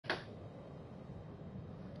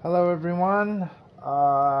Hello everyone.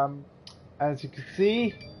 As you can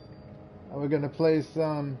see, we're gonna play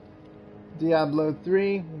some Diablo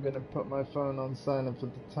 3. I'm gonna put my phone on silent for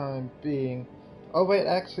the time being. Oh wait,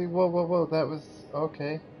 actually, whoa, that was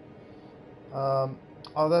okay.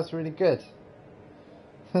 Oh, that's really good.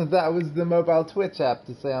 That was the mobile Twitch app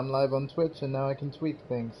to say I'm live on Twitch, and now I can tweak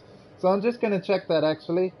things. So I'm just gonna check that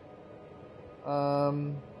actually.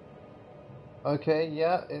 Okay,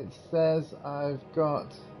 yeah, it says I've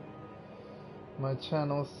got my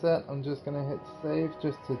channel set. I'm just gonna hit save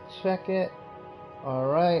just to check it.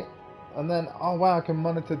 Alright, and then, oh wow, I can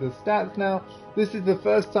monitor the stats now. This is the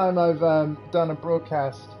first time I've done a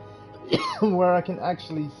broadcast where I can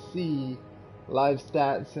actually see live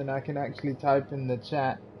stats and I can actually type in the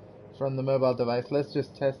chat from the mobile device. Let's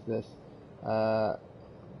just test this.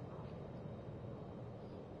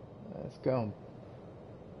 Let's go.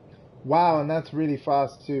 Wow, and that's really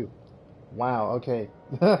fast too. Wow, okay.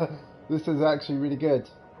 This is actually really good.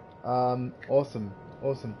 Awesome.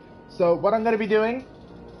 So what I'm going to be doing,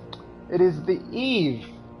 it is the eve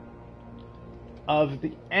of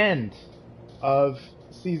the end of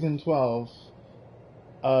Season 12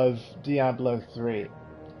 of Diablo 3.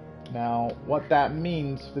 Now, what that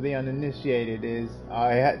means for the uninitiated is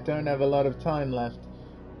I don't have a lot of time left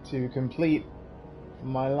to complete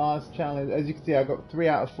my last challenge. As you can see, I got 3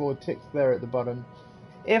 out of 4 ticks there at the bottom.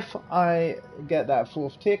 If I get that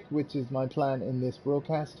 4th tick, which is my plan in this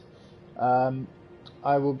broadcast,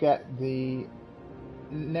 I will get the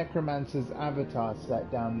Necromancer's avatar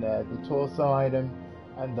set down there, the torso item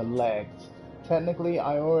and the legs. Technically,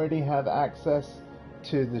 I already have access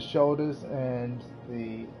to the shoulders and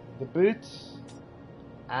the boots,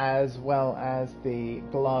 as well as the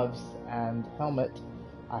gloves and helmet.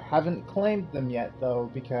 I haven't claimed them yet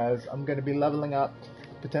though, because I'm going to be leveling up,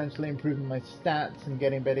 potentially improving my stats and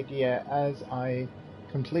getting better gear as I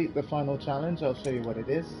complete the final challenge. I'll show you what it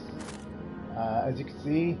is. As you can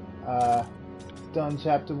see, done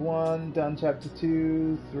chapter 1, done chapter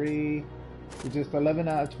 2, 3, we're just 11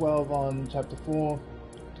 out of 12 on chapter 4.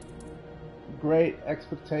 Great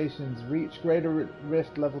expectations, reach greater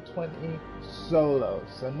rift level 20 solo,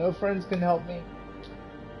 so no friends can help me.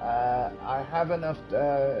 I have enough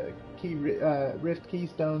rift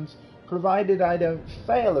keystones, provided I don't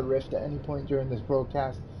fail a rift at any point during this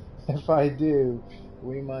broadcast. If I do,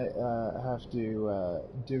 we might have to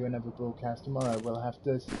do another broadcast tomorrow. We'll have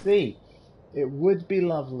to see. It would be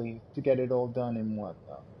lovely to get it all done in one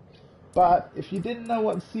though. But if you didn't know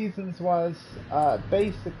what Seasons was,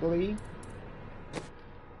 basically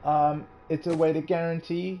it's a way to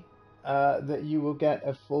guarantee that you will get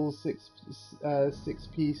a full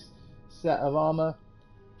six-piece set of armor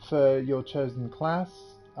for your chosen class.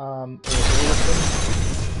 Or all of them.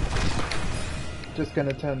 Just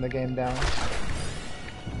gonna turn the game down.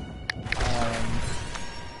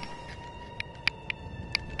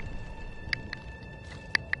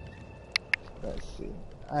 Let's see.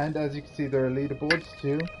 And as you can see, there are leaderboards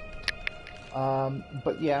too.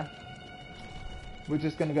 But yeah, we're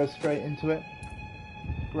just gonna go straight into it.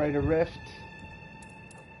 Greater Rift.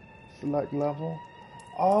 Select level.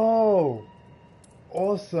 Oh!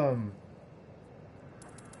 Awesome!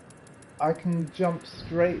 I can jump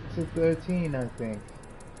straight to 13, I think.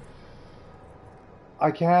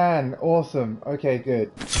 I can! Awesome. Okay,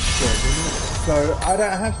 good. So, I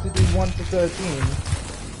don't have to do 1 to 13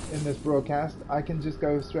 in this broadcast. I can just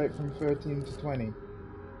go straight from 13 to 20.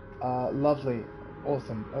 Lovely.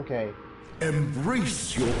 Awesome. Okay.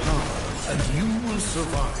 Embrace your power, and you will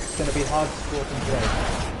survive. It's gonna be hard to score from today.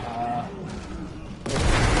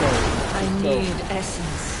 I need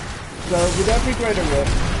essence. So with every greater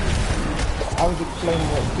rift, I was explaining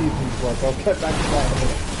what Seasons was. I'll get back to that in a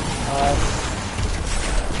minute.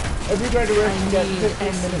 Every greater rift you get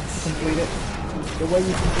 15 minutes to complete it. The way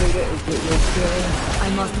you complete it is that you're killing. I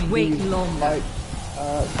must wait longer. Like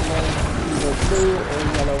either blue or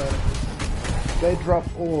yellow enemies. They drop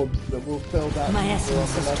orbs that will fill that My meter on the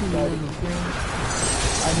essence left is too side of the screen.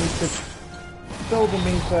 I need to fill the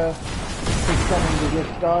meter to summon the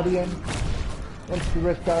Rift Guardian. Once the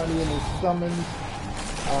Rift Guardian is summoned,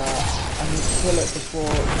 I need to kill it before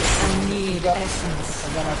I need essence.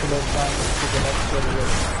 and then I can advance to the next little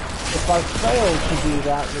rift. If I fail to do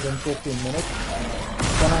that within 15 minutes,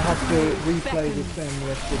 then I have to replay the same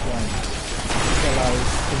rift again until I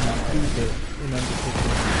can complete it in under 15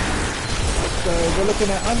 minutes. So we're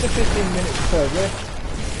looking at under 15 minutes per rift.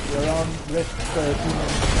 We're on rift 13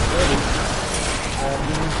 already, and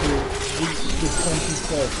we need to reach the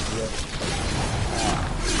 21st rift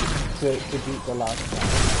to beat the last one.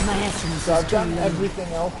 My essence. So I've done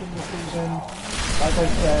everything else in the season. Like I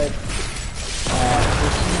said, the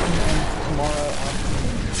season ends tomorrow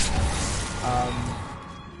afternoon.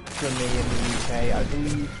 For me in the UK, I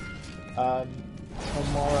believe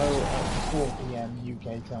tomorrow at 4 p.m. UK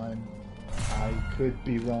time. I could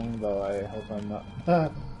be wrong though, I hope I'm not.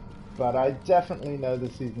 But I definitely know the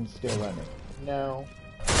season's still running. Now,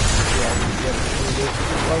 yeah, we get through this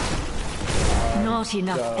focus. Not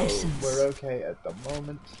enough So essence. we're okay at the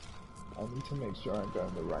moment. I need to make sure I'm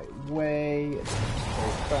going the right way. It doesn't go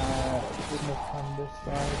back. It shouldn't have come this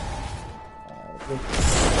side. I'm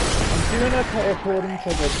doing okay according to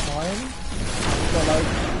the time. So like,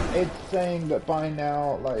 it's saying that by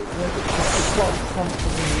now, like, the clock's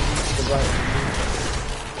constantly moving to the right and left.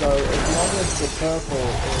 So as long as the purple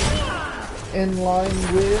is in line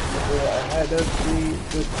with or ahead of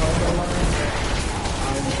the timer line,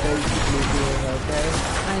 I'm basically doing okay.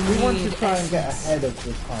 We want to try and get ahead of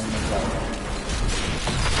the timer line,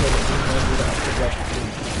 so that we know we don't have to rush through.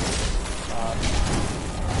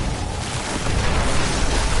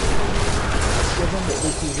 Given that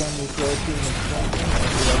this is only 13 and 20, and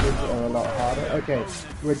the others are a lot harder. Okay,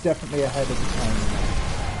 we're definitely ahead of the timer now.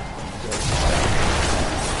 Good.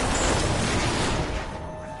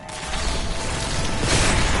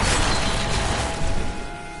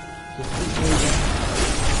 Just keep moving.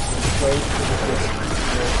 Close to the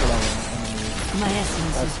distance. My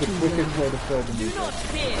essence That's is the too quickest low. way to fill the meter.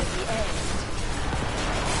 Fear the end.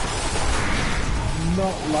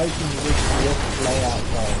 Not liking this rift layout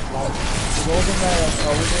though. Like, with all the narrow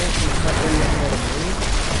corridors, there's not really anywhere to move.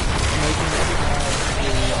 It's making it hard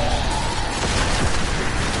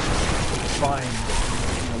to find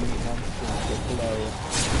elite monsters that below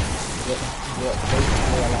that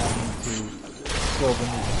basically allow me to fill the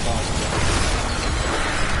meter faster.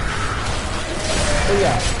 But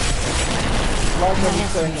yeah, like I was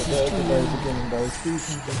saying at the very beginning though,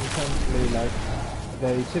 seasons are essentially like,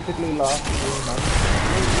 they typically last 3 months.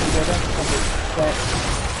 They don't come with set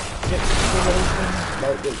duration,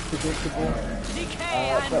 like it's predictable.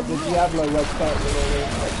 But the Diablo website will always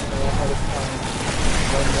let you know ahead of time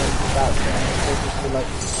when one's about to end. They just do like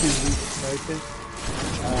 2 weeks notice.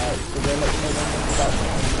 So they let you know when one's about to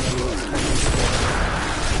end.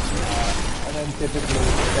 And then typically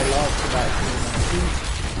they last about 3 months each.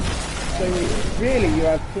 So really you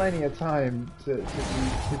have plenty of time to do the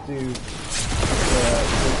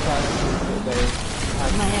time that they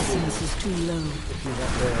have. My essence is too low. If you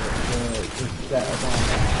want the set of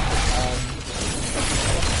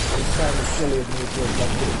it's kind of silly of me to have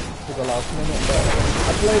left it to the last minute, but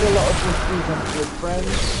I played a lot of this season with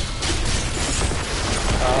friends,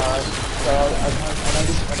 so I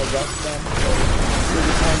didn't want to rush them, so we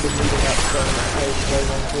were kind of moving up going as close as they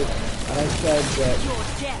wanted, and I said that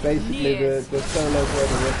basically the solo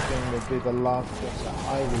border rifting would be the last thing that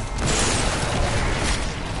I would do.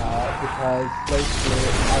 Because basically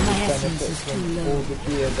I would benefit from all the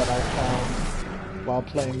gear that I found while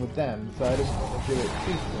playing with them, so I didn't want to do it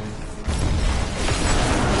too soon.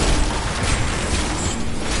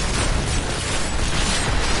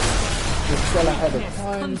 We're still ahead of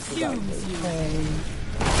time, so that's okay.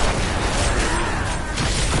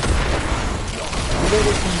 I'm a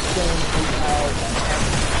little concerned with how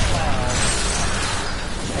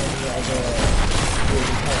any other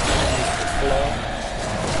really helpful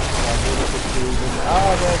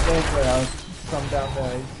there's where I was from down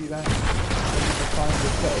there, you see that? I need to find the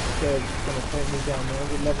set of stairs that's going to take me down there,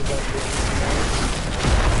 the level don't do anything else.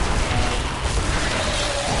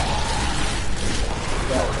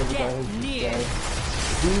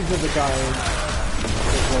 These are the guys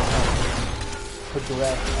that will help me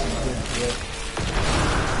progress into it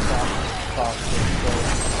faster, so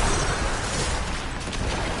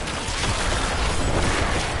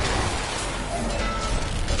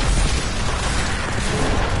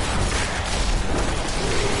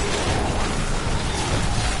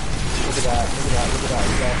look at that.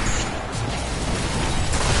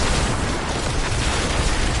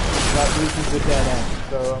 That reaches the dead end,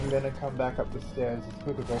 so I'm going to come back up the stairs as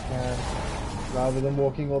quick as I can, rather than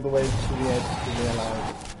walking all the way to the edge to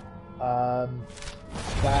realize.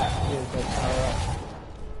 That is a power-up,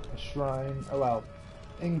 a shrine. Oh well,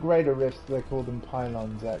 in greater rifts they call them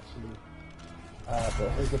pylons actually.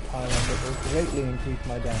 But here's a pylon that will greatly increase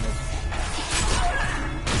my damage.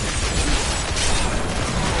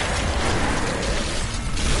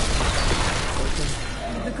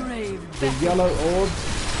 The yellow orbs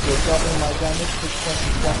will double my damage for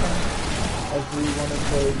 20 seconds. Every one of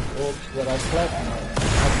those orbs that I collect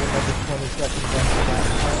has another 20 seconds after that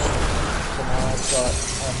time. So now I've got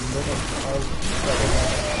a minute of double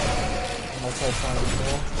damage unless I find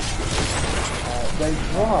more. They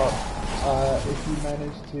drop if you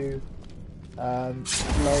manage to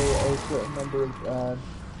slay a certain number of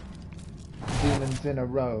demons in a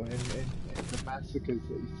row in the massacres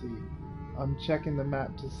that you see. I'm checking the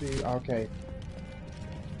map to see. Okay,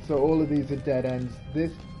 so all of these are dead ends.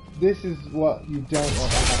 This is what you don't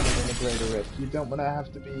want to happen in a Greater Rift. You don't want to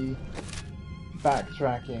have to be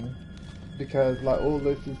backtracking, because like all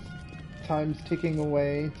this is time's ticking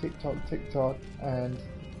away, tick tock, and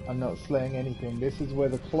I'm not slaying anything. This is where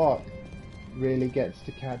the clock really gets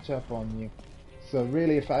to catch up on you. So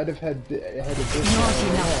really, if I'd have had this, yeah,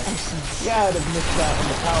 I'd have missed out on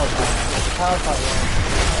the power plant. The power plant is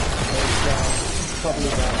probably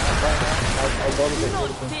down out right now. A lot of it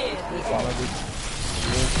would have been fixed while I was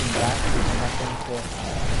walking back with nothing to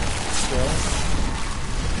kill.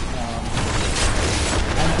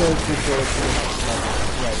 And there's the ability of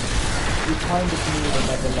right. You kind of need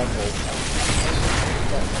another level.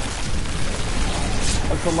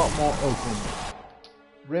 It's a lot more open.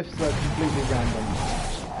 Rifts are completely random,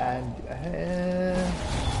 and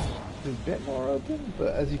it's a bit more open,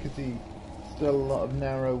 but as you can see, still a lot of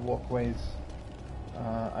narrow walkways.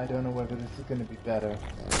 I don't know whether this is going to be better.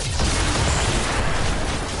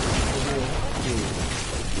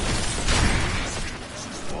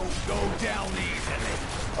 Won't go down easily.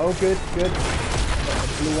 Oh, good.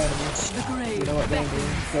 Blue enemies. You know what they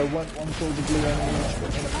mean. So once all the blue enemies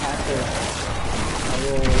in a pack are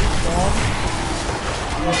all gone,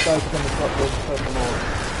 this guy's going to stop this purple orb.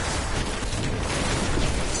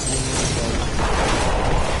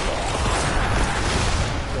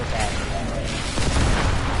 So bad.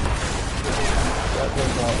 That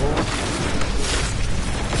goes our orb.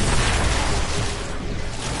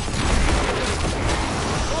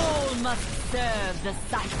 All must serve the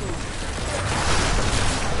cycle.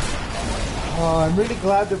 Oh, I'm really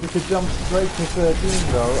glad that we could jump straight to 13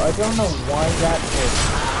 though. I don't know why that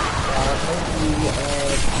is. Maybe it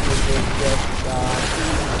was just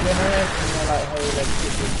generous, and they're like, hey, let's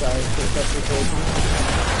get this guy to up to 13.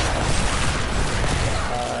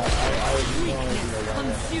 I have no idea why.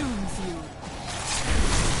 Consumes you.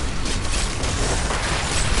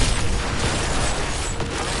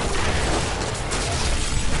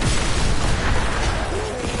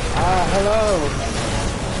 Hello!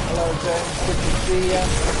 Hello, James. Good to see ya.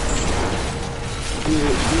 You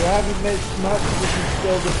haven't missed much. This is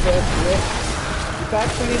still the first rift. It's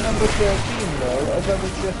actually number 13, though, as I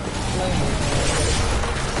was just explaining.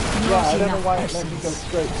 Yeah, I don't know why it let me go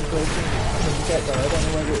straight to 13 from the get-go. I don't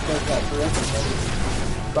know whether it does that for everybody.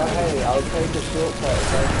 But hey, I'll take a shortcut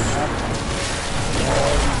if I can have one.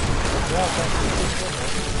 Yeah, thanks for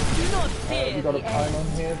Do not fear we got a the end. pylon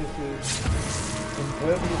here. This is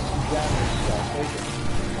impervious to damage, so I'll take it.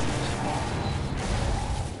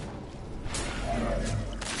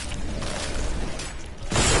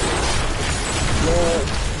 We're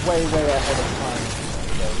way ahead of time.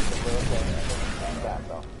 So we're okay. I don't that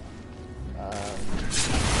though.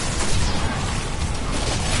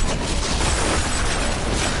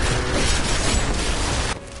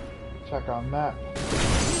 Check our map.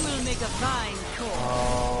 You will make a fine choice.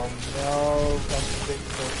 Oh no, that's a big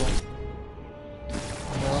circle.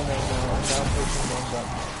 No, I'm not pushing one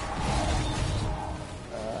button.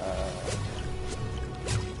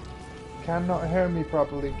 Cannot hear me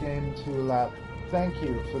properly, game 2 lap. Thank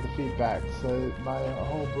you for the feedback. So my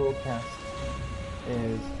whole broadcast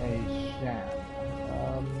is a sham.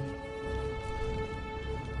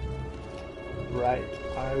 Right,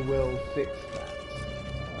 I will fix that.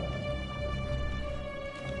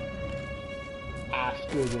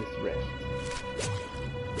 After this rift.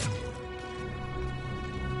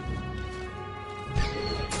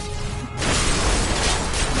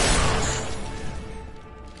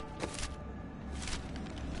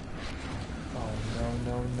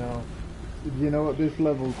 No. You know what? This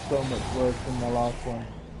level's so much worse than the last one.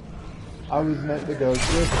 I was meant to go this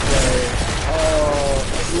way. Oh,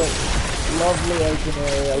 look. Lovely open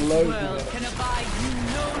area. Loads of it.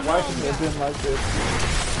 Why couldn't it have been like this?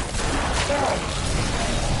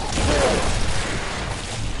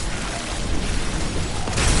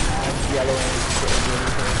 And yellow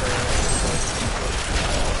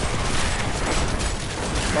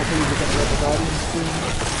luckily we're gonna get the Guardian soon.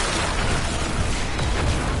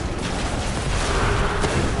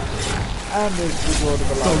 And there's the Lord of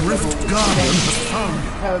the Light. The Rift Guardian has found you.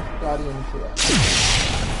 Has Guardian to it.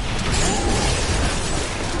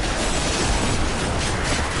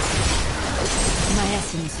 My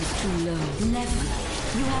essence is too low. Never.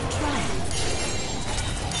 You have tried.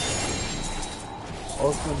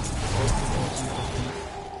 Awesome.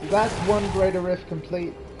 That's one Greater Rift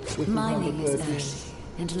complete. This is My number name is 13. Ashley,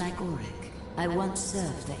 and like Auric, I once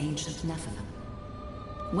served the ancient Nephilim.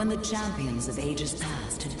 When the champions of ages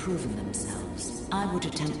past had proven themselves, I would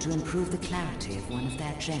attempt to improve the clarity of one of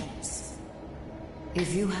their gems.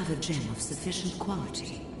 If you have a gem of sufficient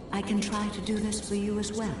quality, I can try to do this for you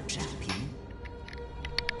as well, champion.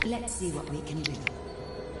 Let's see what we can do.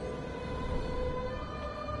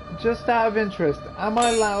 Just out of interest, am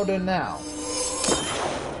I louder now?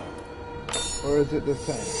 Or is it the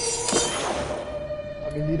same?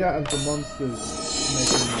 I mean, you don't have the monsters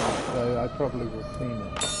making noise, so I probably will see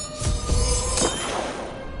it.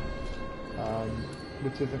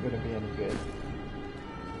 Which isn't going to be any good.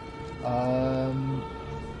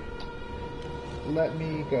 Let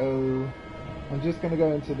me go... I'm just going to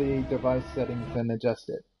go into the device settings and adjust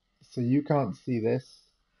it. So you can't see this.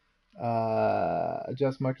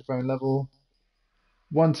 Adjust microphone level.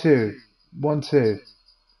 1, 2. 1, 2.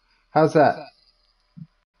 How's that?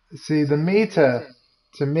 See, the meter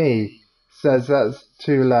to me says that's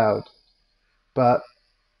too loud. But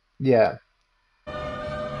yeah.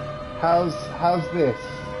 How's this?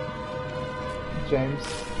 James?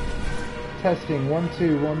 Testing 1,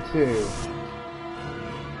 2, 1, 2.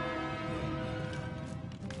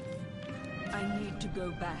 I need to go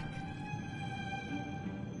back.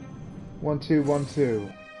 1, 2, 1,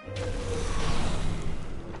 2.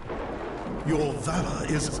 Your valor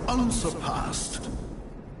is unsurpassed.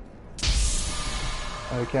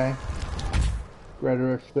 Okay.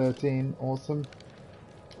 Greater of 13, awesome.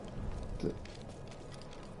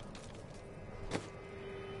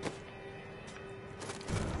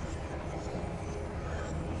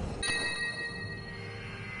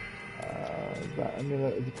 That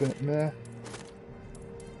amulet is a bit meh.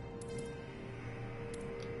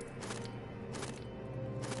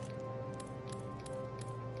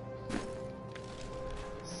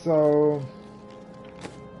 So,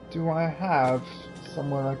 do I have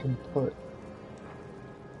somewhere I can put?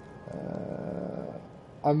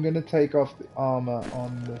 I'm gonna take off the armor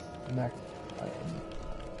on this neck item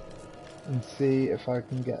and see if I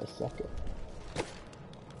can get a socket.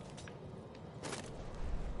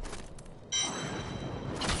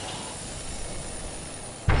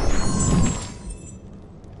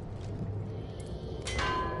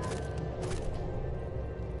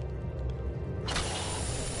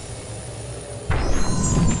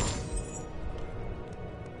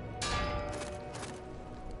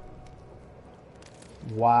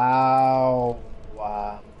 Wow.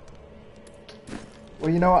 Wow.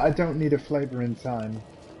 Well, you know what? I don't need a flavor in time.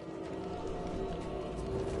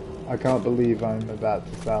 I can't believe I'm about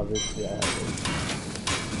to salvage the airways.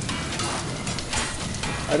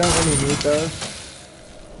 I don't really need those.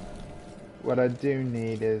 What I do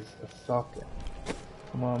need is a socket.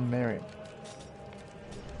 Come on, Miriam.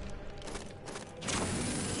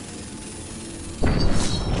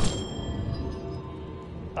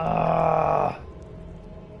 Ah.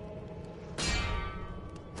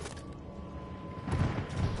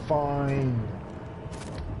 Fine.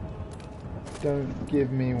 Don't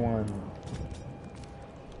give me one.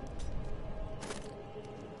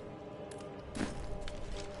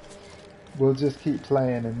 We'll just keep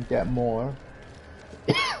playing and get more.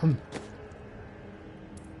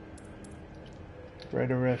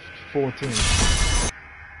 Greater Rift 14.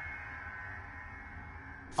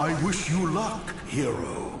 I wish you luck,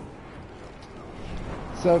 hero.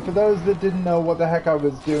 So for those that didn't know what the heck I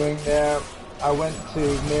was doing there, I went to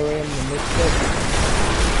Miriam the Mystic.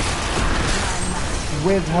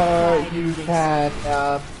 With her, you can...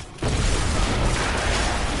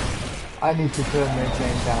 I need to turn the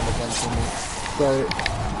game down eventually. So,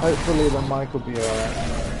 hopefully the mic will be alright.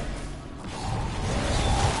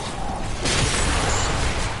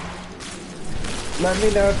 Let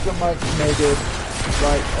me know if the mic's made it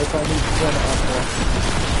right, if I need to turn it up more.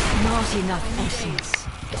 Not enough essence.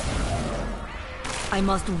 I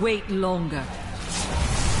must wait longer.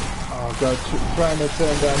 Oh god, trying to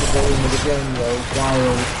turn down the volume of the game though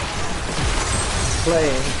while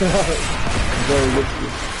playing. Very risky.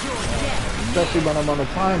 Especially when I'm on a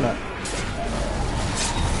timer.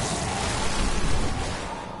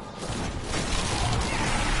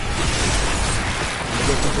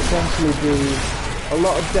 There could potentially be a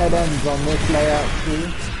lot of dead ends on this layout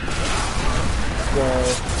too. So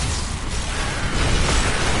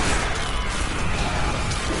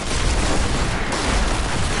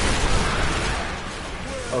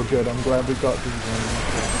oh good, I'm glad we got these in.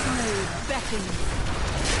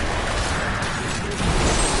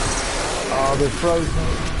 Oh, they're frozen.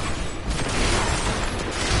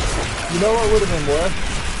 You know what would have been worse?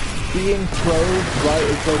 Being froze right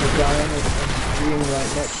as they were dying and being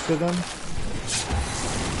right next to them.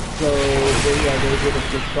 So, they would have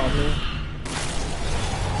just got me.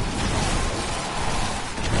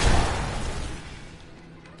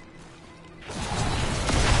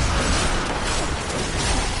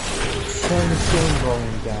 turn the game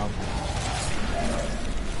volume down.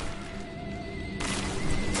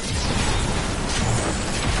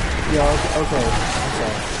 Yeah, okay.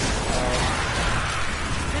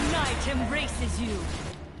 The night embraces you.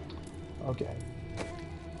 Okay.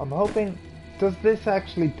 I'm hoping... Does this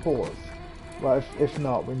actually pause? Well, if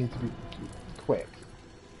not, we need to be quick.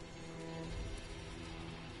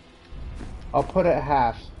 I'll put it at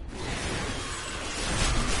half.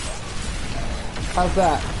 How's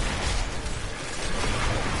that?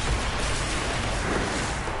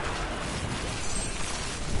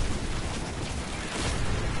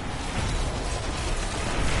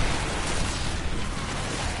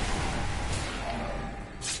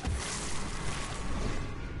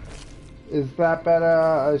 Is that better?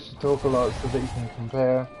 I should talk a lot so that you can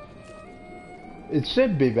compare. It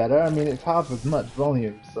should be better. I mean, it's half as much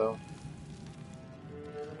volume, so...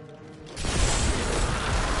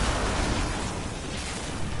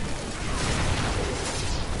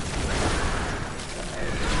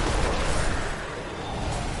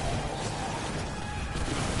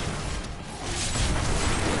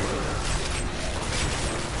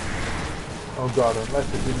 Oh god, unless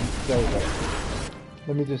it didn't save it.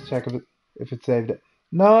 Let me just check if it saved it.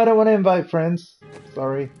 No, I don't want to invite friends.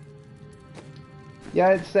 Sorry. Yeah,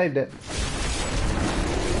 it saved it.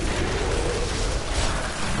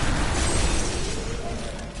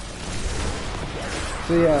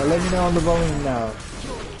 So yeah, let me know on the volume now.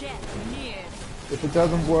 If it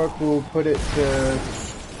doesn't work, we'll put it to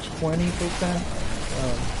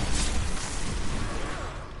 20%.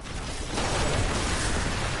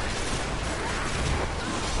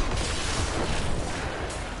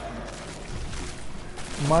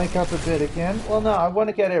 Mic up a bit again. Well, no, I want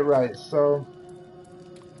to get it right, so...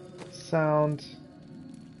 Sound...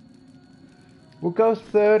 We'll go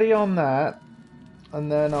 30 on that, and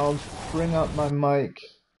then I'll bring up my mic.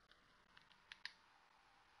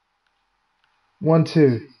 1,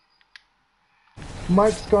 2.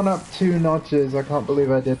 Mic's gone up 2 notches. I can't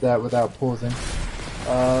believe I did that without pausing.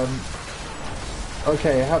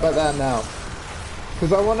 Okay, how about that now?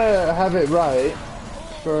 Because I want to have it right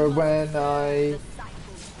for when I...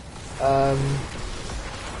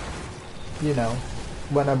 you know,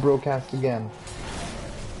 when I broadcast again.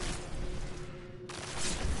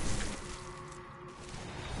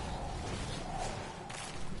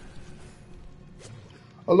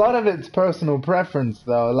 A lot of it's personal preference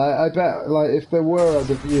though. Like, I bet, like, if there were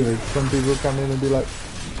other viewers, some people come in and be like,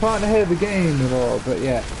 can't hear the game at all, but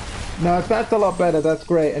yeah. No, if that's a lot better, that's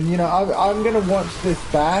great. And you know, I'm gonna watch this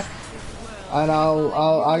back, and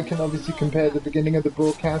I can obviously compare the beginning of the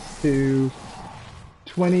broadcast to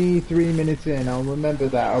 23 minutes in. I'll remember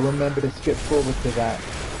that. I'll remember to skip forward to that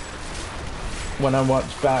when I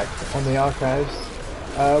watch back on the archives,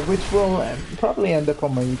 which will probably end up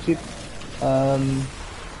on my YouTube.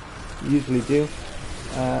 Usually do.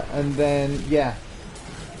 And then, yeah,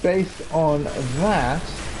 based on that,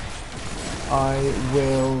 I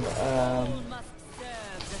will,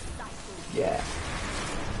 yeah.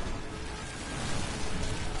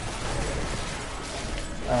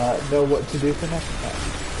 Know what to do for next time.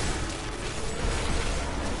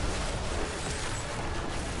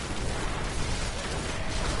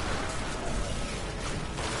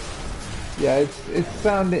 Yeah, it's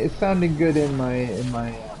sounding good in my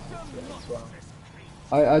headset as well.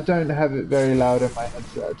 I don't have it very loud in my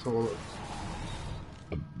headset at all.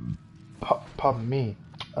 Pardon me.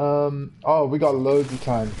 Oh, we got loads of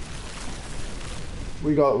time.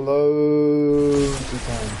 We got loads of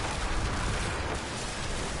time.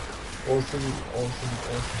 Awesome.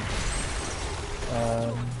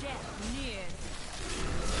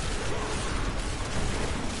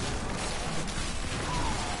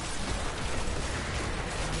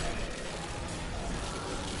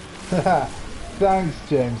 Thanks,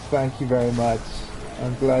 James. Thank you very much.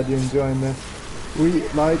 I'm glad you're enjoying this.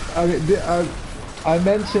 I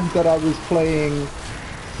mentioned that I was playing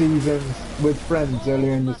seasons with friends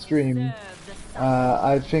earlier in the stream.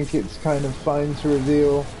 I think it's kind of fine to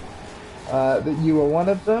reveal that you are one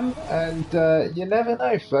of them, and you never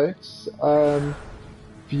know, folks.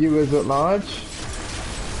 Viewers at large.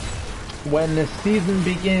 When season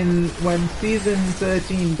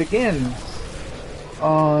 13 begins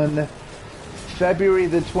on February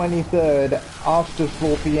the 23rd after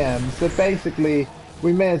 4 PM, so basically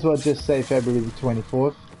we may as well just say February the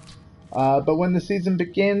 24th. But when the season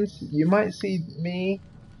begins, you might see me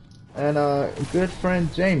and our good friend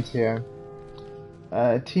James here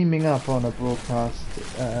teaming up on a broadcast.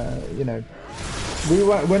 You know,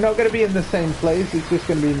 we're not going to be in the same place. It's just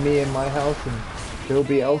going to be me in my house, and he'll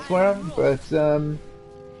be elsewhere. But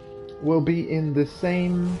we'll be in the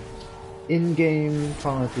same in-game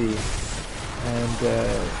party, and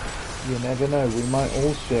you never know, we might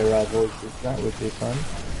all share our voices. That would be fun.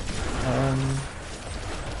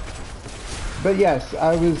 But yes,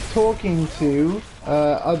 I was talking to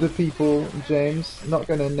other people, James, not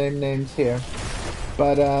going to name names here,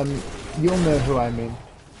 but you'll know who I mean.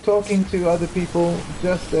 Talking to other people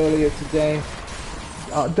just earlier today,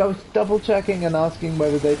 double checking and asking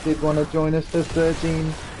whether they did want to join us for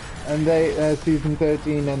 13, and season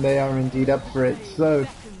 13, and they are indeed up for it. So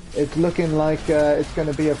it's looking like it's going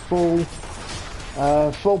to be a full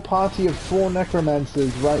party of 4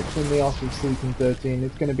 Necromancers right from the off of season 13.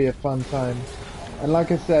 It's going to be a fun time. And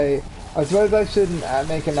like I say, I suppose I shouldn't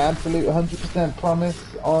make an absolute 100% promise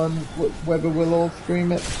on whether we'll all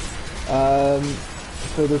stream it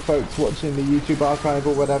for the folks watching the YouTube archive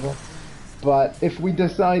or whatever. But if we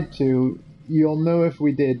decide to, you'll know if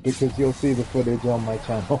we did because you'll see the footage on my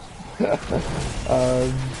channel. Yeah.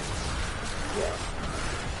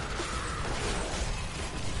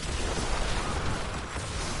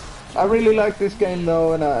 I really like this game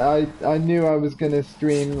though, and I knew I was going to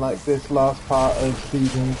stream like this last part of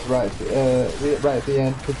seasons right at the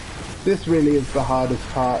end, because this really is the hardest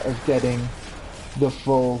part of getting the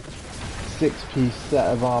full 6-piece set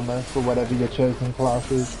of armor for whatever your chosen class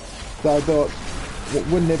is. So I thought,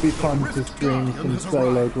 wouldn't it be fun to stream some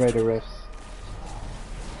solo Greater Rifts?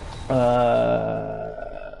 Where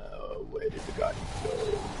did the Guardian go?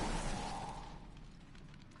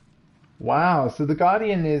 Wow, so the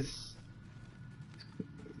Guardian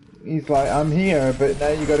he's like, I'm here, but now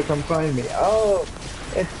you gotta come find me. Oh,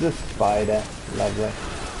 it's the spider. Lovely.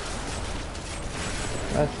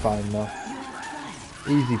 That's fine though.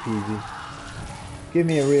 Easy peasy. Give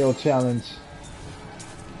me a real challenge.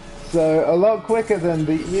 So, a lot quicker than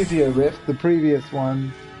the easier rift, the previous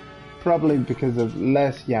one, probably because of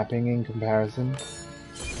less yapping in comparison.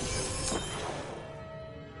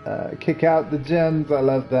 Kick out the gems, I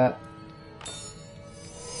love that.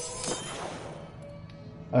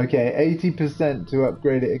 Okay, 80% to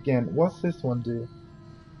upgrade it again. What's this one do?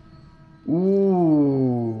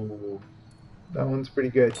 Ooh, that one's pretty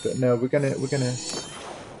good. But no, we're gonna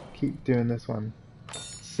keep doing this one.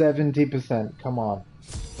 70%. Come on.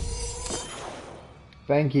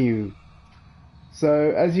 Thank you.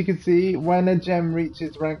 So as you can see, when a gem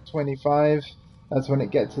reaches rank 25, that's when it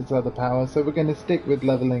gets its other power. So we're gonna stick with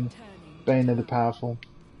leveling Bane of the Powerful.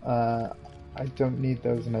 I don't need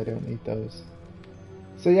those, and I don't need those.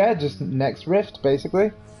 So yeah, just next rift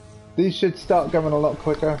basically. These should start going a lot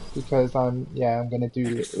quicker because I'm gonna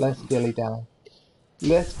do less dilly-dallying.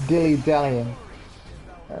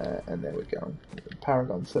 And there we go.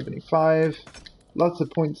 Paragon 75. Lots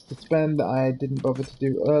of points to spend that I didn't bother to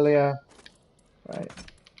do earlier. Right.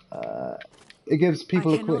 It gives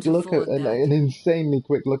people a quick look at an insanely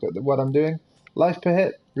quick look at what I'm doing. Life per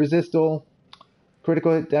hit, resist all,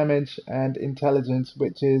 critical hit damage, and intelligence,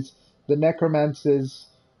 which is the Necromancer's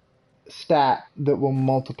stat that will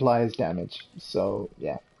multiply his damage. So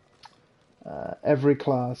yeah, every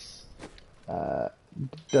class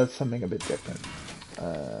does something a bit different.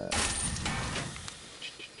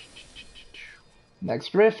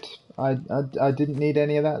 Next rift, I didn't need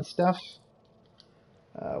any of that stuff.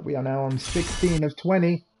 We are now on 16 of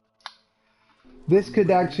 20. This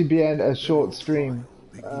could actually be a short stream.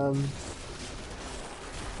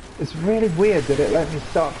 It's really weird that it let me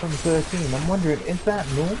start from 13. I'm wondering, is that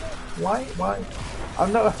normal? Why?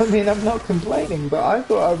 I'm not complaining, but I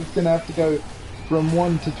thought I was going to have to go from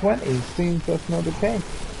 1 to 20. Seems that's not the case.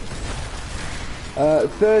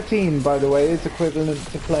 13, by the way, is equivalent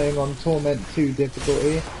to playing on Torment 2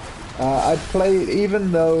 difficulty. I'd played,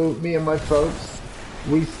 even though me and my folks,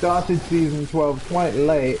 we started season 12 quite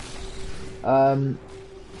late,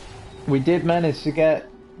 we did manage to get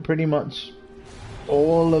pretty much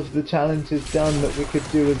all of the challenges done that we could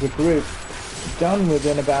do as a group, done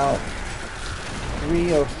within about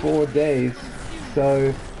 3 or 4 days.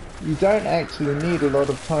 So you don't actually need a lot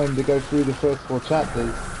of time to go through the first 4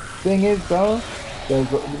 chapters. Thing is though,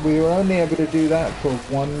 we were only able to do that for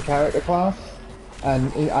 1 character class,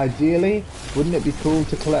 and ideally, wouldn't it be cool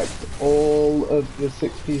to collect all of the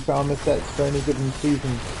 6-piece armor sets for any given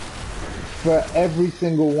season? For every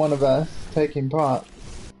single one of us taking part,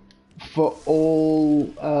 for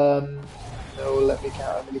all, let me count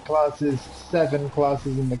how many classes, 7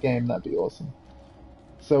 classes in the game, that'd be awesome.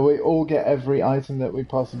 So we all get every item that we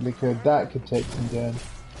possibly could. That could take some doing.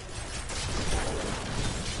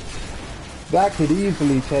 That could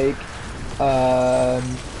easily take a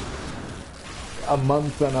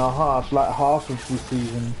month and a half, like half of the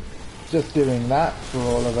season, just doing that for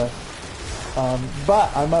all of us.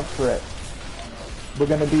 But I'm up for it. we're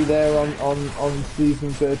going to be there on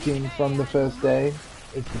season 13 from the first day.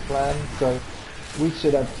 Is the plan. So we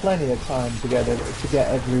should have plenty of time together to get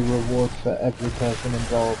every reward for every person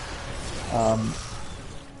involved.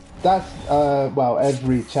 That's, well,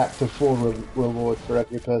 every chapter 4 reward for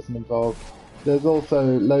every person involved. There's also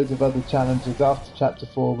loads of other challenges after chapter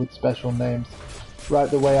 4 with special names, right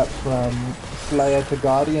the way up from Slayer to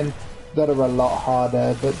Guardian, that are a lot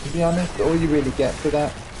harder, but to be honest, all you really get for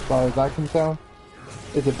that, as far as I can tell,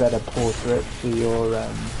 is a better portrait for your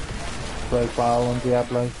profile on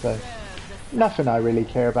Diablo, so nothing I really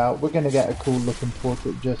care about. We're going to get a cool looking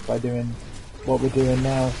portrait just by doing what we're doing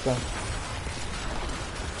now, so...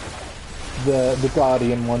 The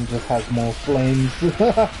Guardian one just has more flames.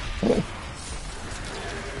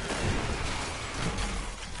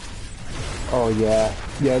 Oh yeah.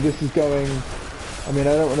 Yeah, this is going... I mean,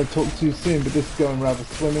 I don't want to talk too soon, but this is going rather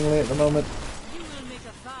swimmingly at the moment. You will make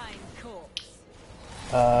a fine corpse.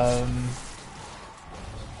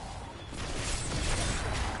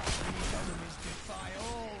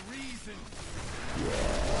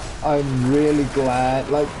 Yeah, I'm really glad.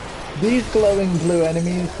 Like, these glowing blue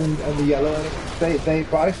enemies and the yellow enemies, they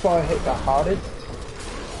by far hit the hardest.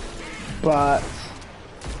 But,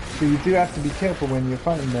 so you do have to be careful when you're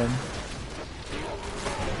fighting them.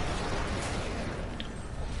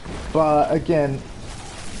 But again,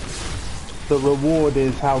 the reward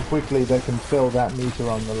is how quickly they can fill that meter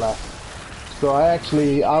on the left. So I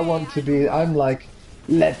want to be, I'm like,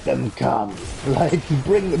 let them come. Like,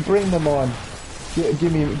 bring them on.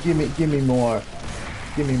 Give me more.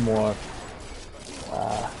 Give me more.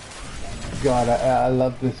 God, I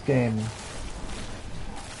love this game.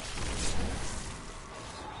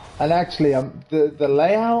 And actually, the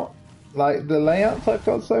layout, like the layouts I've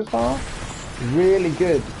got so far, really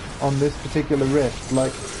good on this particular rift.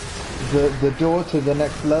 Like the door to the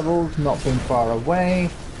next level's not been far away.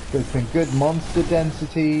 There's been good monster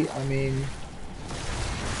density. I mean,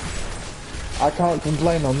 I can't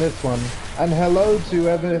complain on this one. And hello to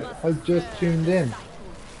whoever has just tuned in.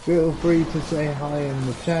 Feel free to say hi in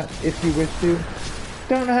the chat if you wish to.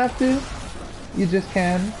 Don't have to. You just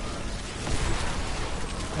can.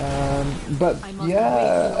 But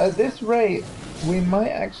yeah, at this rate, we might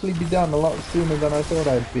actually be done a lot sooner than I thought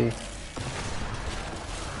I'd be.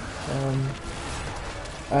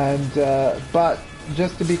 But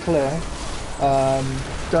just to be clear,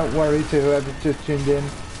 don't worry to whoever just tuned in.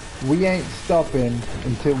 We ain't stopping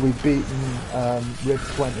until we've beaten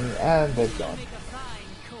Rift 20 and they've gone.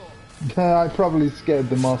 I probably scared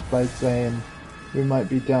them off by saying we might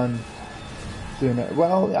be done sooner.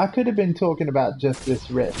 Well, I could have been talking about just this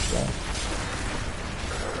Rift, so.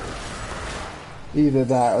 Either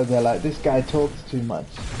that or they're like, this guy talks too much.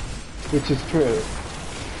 Which is true.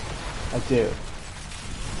 I do.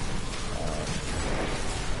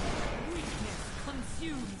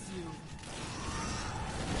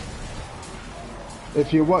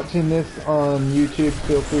 If you're watching this on YouTube,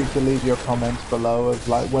 feel free to leave your comments below of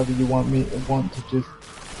like whether you want to just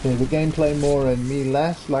hear the gameplay more and me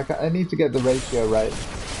less. Like I need to get the ratio right.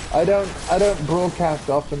 I don't broadcast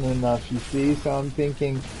often enough, you see, so I'm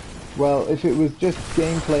thinking, well, if it was just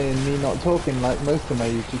gameplay and me not talking like most of my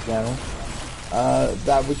YouTube channel,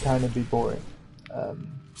 that would kind of be boring.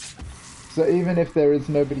 So even if there is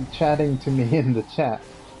nobody chatting to me in the chat,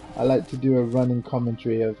 I like to do a running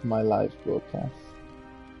commentary of my live broadcast.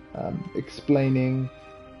 Explaining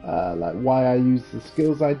like why I use the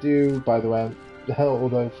skills I do. By the way,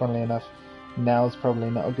 although funnily enough, now is probably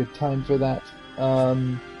not a good time for that.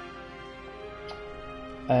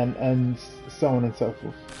 And so on and so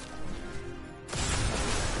forth.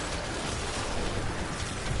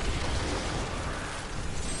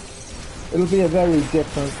 It'll be a very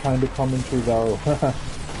different kind of commentary though,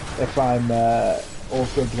 if I'm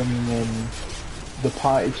also bringing in the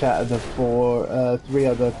party chat of the three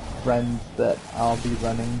other friends that I'll be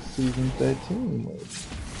running season 13 with.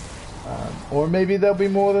 Or maybe there'll be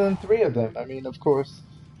more than 3 of them. I mean, of course,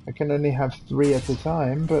 I can only have 3 at a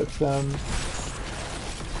time, but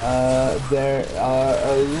there are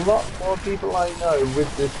a lot more people I know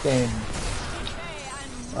with this game.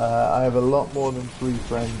 I have a lot more than 3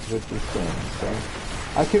 friends with this game, so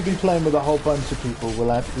I could be playing with a whole bunch of people.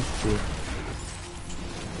 We'll have to see.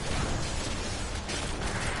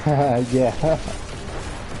 Yeah.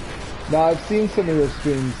 No, I've seen some of your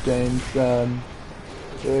streams, James.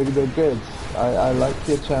 They're good. I like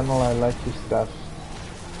your channel, I like your stuff.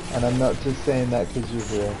 And I'm not just saying that because you're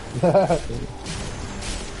here.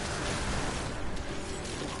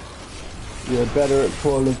 You're better at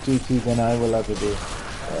Call of Duty than I will ever do.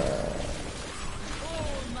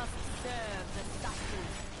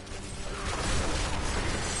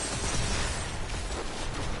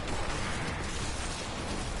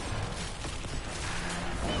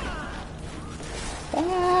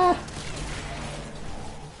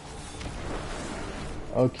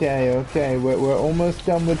 Okay, okay, we're almost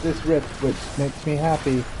done with this rift, which makes me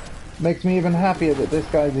happy. Makes me even happier that this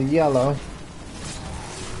guy's a yellow.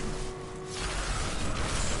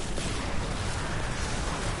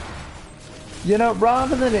 You know,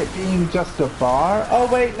 rather than it being just a bar...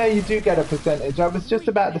 Oh wait, no, you do get a percentage. I was just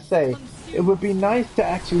about to say, it would be nice to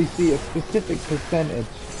actually see a specific percentage.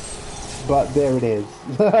 But there it is.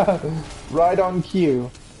 Right on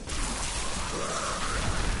cue.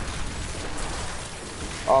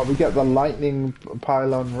 Oh, we get the lightning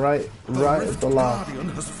pylon right at the last.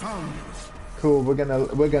 Cool,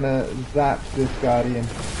 we're gonna zap this guardian.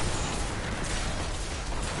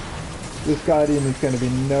 This guardian is gonna be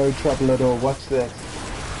no trouble at all. Watch this.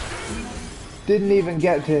 Didn't even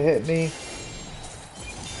get to hit me.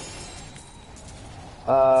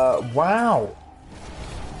 Wow.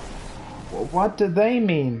 What do they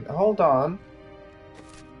mean? Hold on.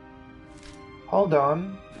 Hold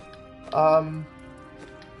on.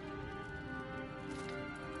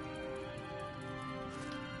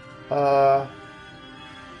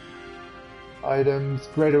 Items,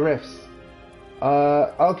 greater rifts.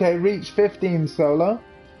 Okay, reach 15 solo.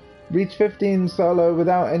 Reach 15 solo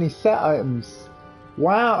without any set items.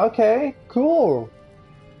 Wow, okay, cool.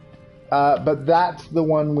 But that's the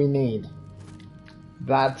one we need.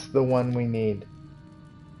 That's the one we need.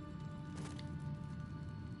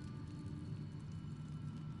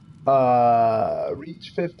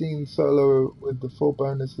 Reach 15 solo with the full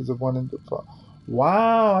bonuses of 1 and 4.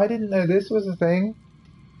 Wow, I didn't know this was a thing.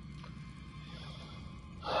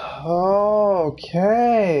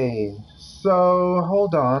 Okay, so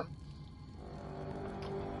hold on.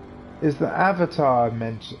 Is the avatar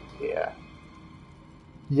mentioned here?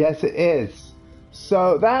 Yes, it is.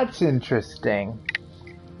 So that's interesting.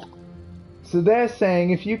 So they're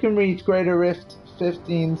saying if you can reach Greater Rift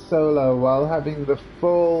 15 solo while having the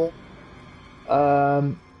full,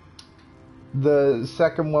 the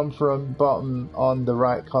second one from bottom on the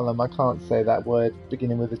right column, I can't say that word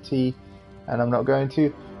beginning with a T, and I'm not going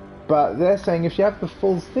to, but they're saying if you have the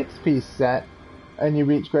full 6-piece set and you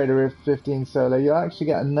reach Greater Rift 15 solo, you'll actually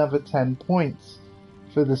get another 10 points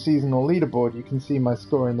for the seasonal leaderboard. You can see my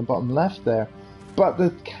score in the bottom left there. But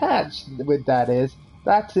the catch with that is,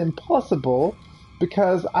 that's impossible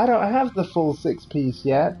because I don't have the full 6-piece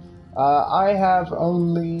yet. I have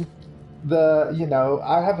only the,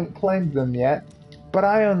 I haven't claimed them yet, but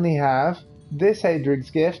I only have this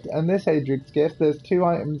Hadrig's Gift and this Hadrig's Gift. There's 2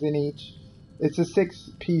 items in each. It's a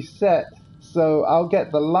 6-piece set, so I'll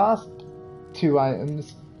get the last 2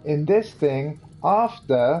 items in this thing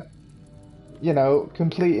after,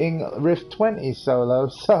 completing Rift 20 solo.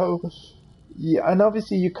 So, yeah, and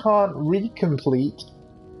obviously you can't recomplete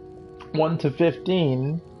 1 to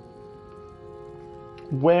 15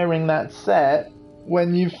 wearing that set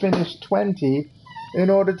when you finish 20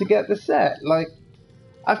 in order to get the set. Like,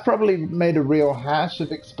 I've probably made a real hash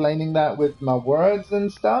of explaining that with my words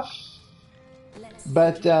and stuff,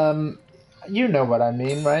 but you know what I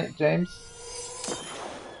mean, right, James?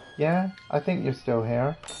 Yeah, I think you're still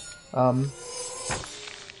here.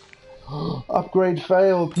 Upgrade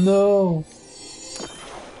failed, no!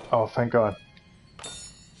 Oh, thank God.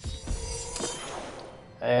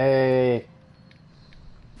 Hey.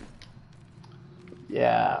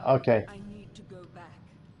 Yeah, okay. I need to go back.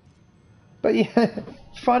 But yeah,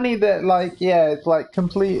 funny that, it's like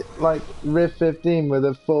complete, Rift 15 with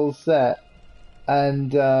a full set.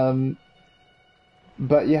 And,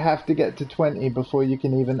 but you have to get to 20 before you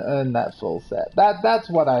can even earn that full set. That's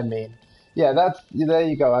what I mean. Yeah, there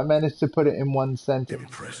you go. I managed to put it in one sentence.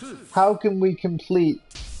 Impressive. How can we complete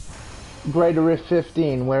Greater Rift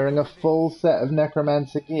 15 wearing a full set of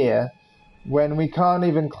Necromancer gear when we can't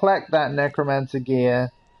even collect that Necromancer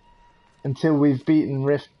gear until we've beaten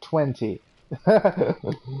Rift 20?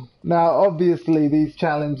 Now, obviously, these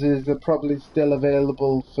challenges are probably still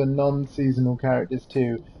available for non-seasonal characters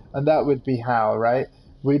too, and that would be how, right?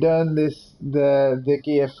 We'd earn the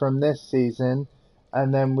gear from this season,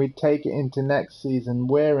 and then we'd take it into next season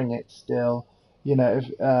wearing it still. No,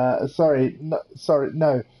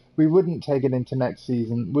 we wouldn't take it into next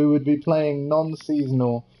season. We would be playing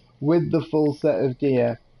non-seasonal with the full set of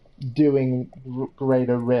gear, doing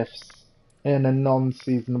greater rifts in a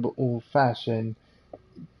non-seasonable fashion.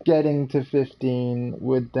 Getting to 15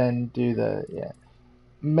 would then do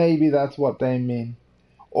maybe that's what they mean.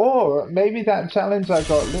 Or maybe that challenge I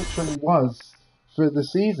got literally was for the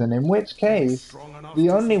season, in which case the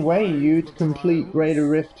only way you'd complete Greater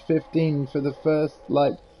Rift 15 for the first,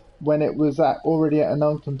 when it was already at an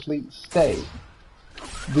incomplete state,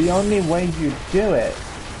 the only way you'd do it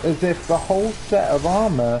is if the whole set of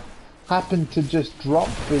armor happened to just drop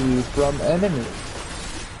for you from enemies.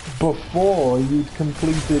 before you'd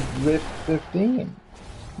completed Rift 15.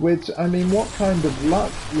 Which, I mean, what kind of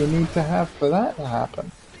luck do you need to have for that to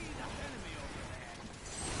happen?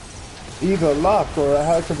 Either luck or a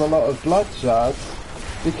heck of a lot of blood shards,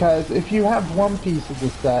 because if you have one piece of the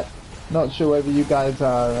set, not sure whether you guys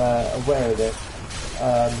are aware of this,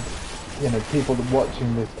 you know, people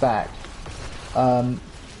watching this back,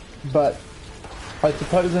 but I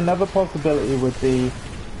suppose another possibility would be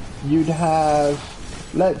you'd have,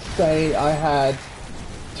 let's say I had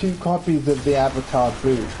 2 copies of the Avatar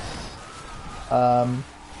boots.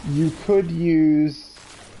 You could use,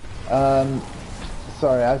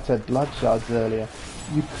 sorry, I said blood shards earlier.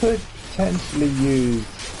 You could potentially use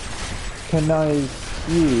Kanai's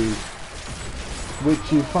fuse,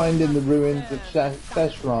 which you find in the ruins of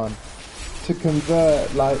Seshron, to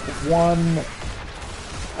convert like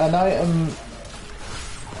an item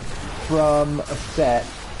from a set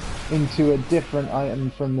into a different item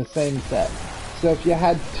from the same set. So if you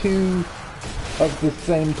had 2 of the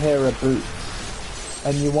same pair of boots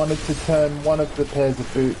and you wanted to turn one of the pairs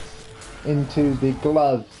of boots into the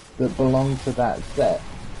gloves that belong to that set,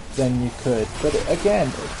 then you could. But again,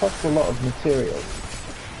 it costs a lot of materials.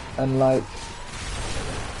 And like,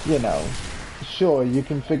 you know, sure, you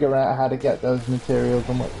can figure out how to get those materials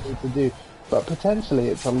and what you need to do, but potentially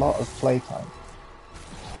it's a lot of playtime.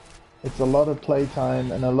 It's a lot of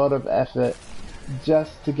playtime and a lot of effort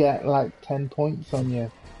just to get like 10 points on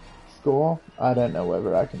your score. I don't know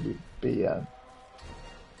whether I can be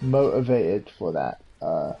motivated for that.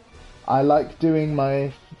 I like doing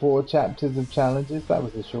my 4 chapters of challenges. That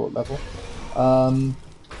was a short level. And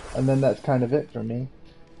then that's kind of it for me.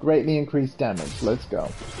 Greatly increased damage. Let's go.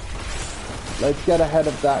 Let's get ahead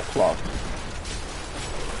of that clock.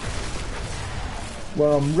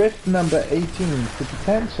 We're on rift number 18, so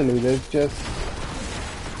potentially there's just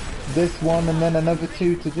this one and then another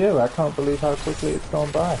 2 to do. I can't believe how quickly it's gone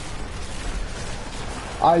by.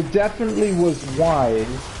 I definitely was wise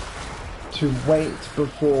to wait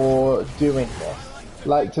before doing this.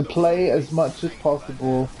 Like, to play as much as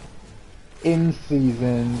possible in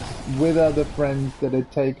seasons with other friends that had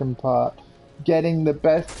taken part, getting the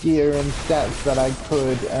best gear and stats that I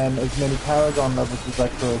could and as many Paragon levels as I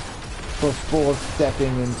could before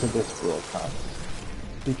stepping into this broadcast.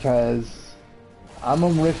 Because I'm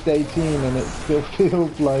on Rift 18 and it still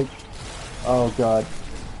feels like, oh god.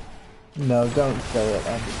 No, don't say it,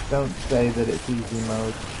 Andy. Don't say that it's easy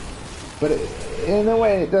mode. But in a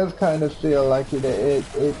way, it does kind of feel like it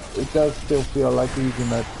does still feel like easy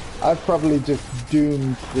mode. I've probably just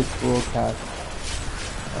doomed this broadcast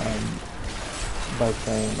by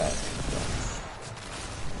saying that. So,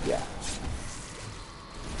 yeah.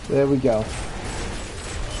 There we go.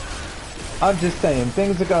 I'm just saying,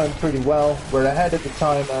 things are going pretty well. We're ahead of the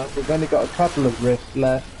timer. We've only got a couple of rifts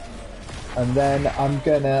left. And then I'm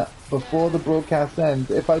gonna, before the broadcast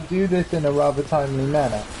ends, if I do this in a rather timely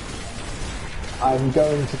manner, I'm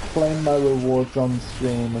going to claim my rewards on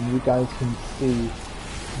stream and you guys can see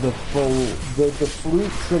the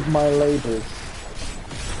fruits of my labors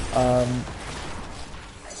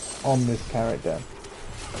on this character.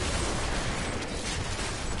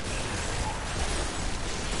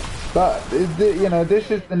 But, you know, this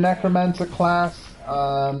is the Necromancer class,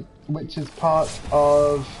 which is part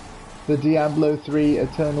of the Diablo 3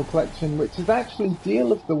 Eternal Collection, which is actually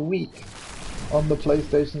Deal of the Week on the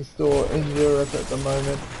PlayStation Store in Europe at the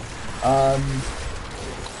moment.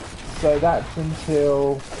 So that's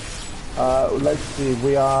until, let's see,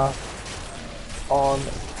 we are on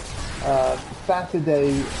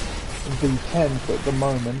Saturday the 10th at the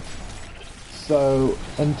moment. So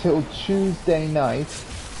until Tuesday night,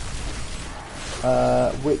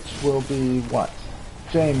 which will be what?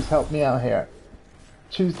 James, help me out here.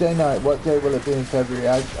 Tuesday night, what day will it be in February?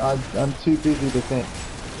 I'm too busy to think.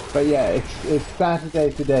 But yeah, it's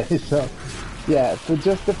Saturday today, so yeah, for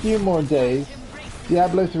just a few more days,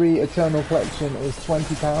 Diablo 3 Eternal Collection is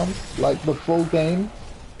 £20, like the full game,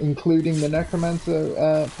 including the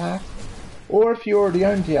Necromancer pack. Or if you already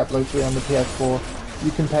own Diablo 3 on the PS4,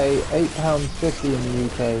 you can pay £8.50 in the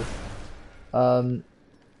UK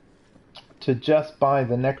to just buy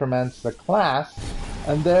the Necromancer class,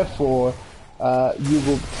 and therefore you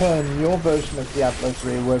will turn your version of Diablo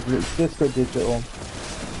 3, whether it's disc or digital,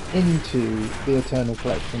 into the Eternal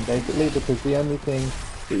Collection, basically, because the only thing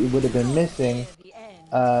that you would have been missing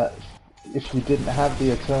if you didn't have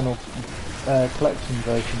the Eternal Collection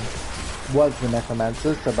version was the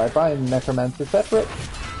Necromancer. So by buying the Necromancer separate,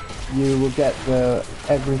 you will get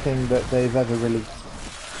everything that they've ever released.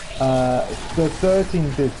 The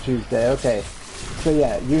 13th is Tuesday, okay. So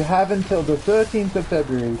yeah, you have until the 13th of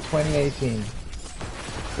February 2018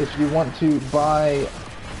 if you want to buy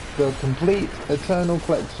the complete Eternal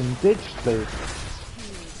Collection digitally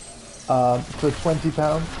for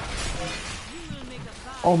 £20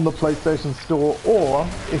 on the PlayStation Store, or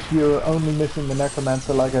if you're only missing the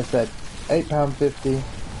Necromancer, like I said, £8.50,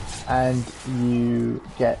 and you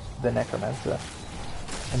get the Necromancer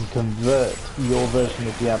and convert your version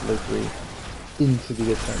of Diablo 3 into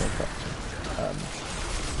the Eternal Collection.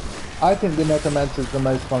 I think the Necromancer is the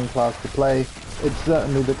most fun class to play. It's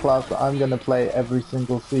certainly the class that I'm going to play every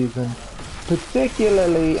single season,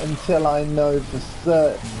 particularly until I know for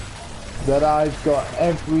certain that I've got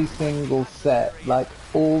every single set, like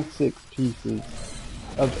all 6 pieces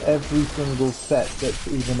of every single set that's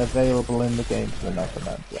even available in the game for the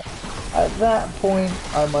Necromancer. At that point,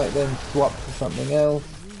 I might then swap to something else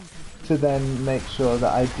to then make sure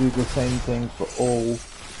that I do the same thing for all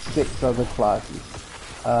 6 other classes.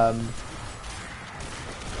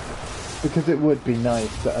 Because it would be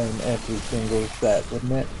nice to own every single set,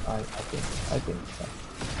 wouldn't it? I think so.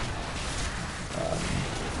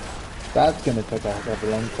 That's gonna take a heck of a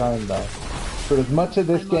long time though. For as much of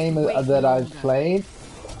this game that I've played,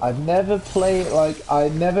 I've never played, like, I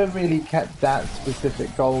never really kept that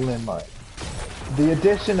specific goal in mind. The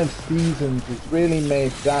addition of seasons has really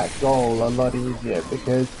made that goal a lot easier,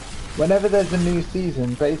 because whenever there's a new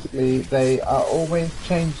season, basically they are always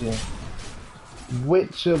changing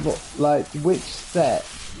which set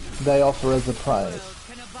they offer as a prize.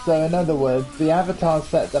 So in other words, the Avatar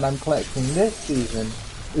set that I'm collecting this season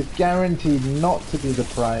is guaranteed not to be the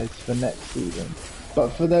prize for next season. But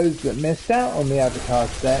for those that missed out on the Avatar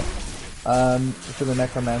set, for the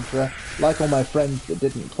Necromancer, like all my friends that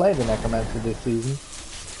didn't play the Necromancer this season,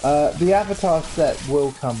 the Avatar set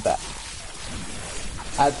will come back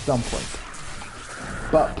at some point.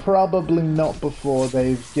 But probably not before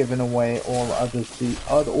they've given away all other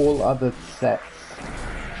sets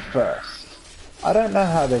first. I don't know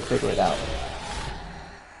how they figure it out.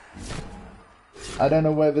 I don't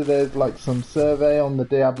know whether there's like some survey on the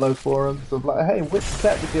Diablo forums of like, hey, which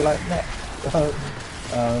set would you like next? I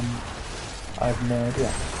have no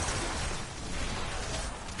idea.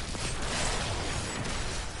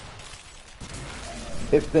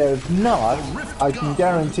 If there's not, I can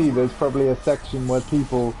guarantee there's probably a section where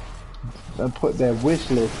people put their wish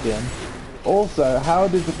list in. Also, how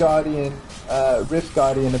does the Guardian, Rift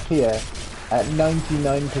Guardian appear at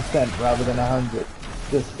 99% rather than 100?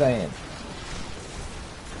 Just saying.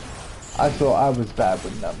 I thought I was bad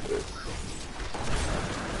with numbers.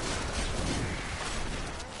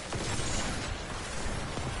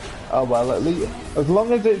 Oh well, at least, as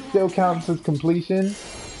long as it still counts as completion.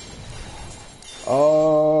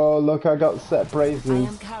 Oh, look, I got set braces. I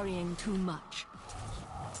am carrying too much.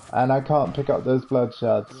 And I can't pick up those blood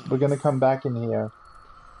shards. We're gonna come back in here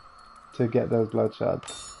to get those blood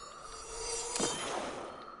shards.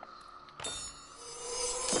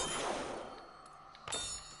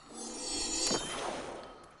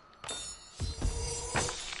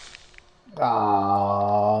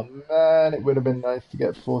 Ah, man, it would have been nice to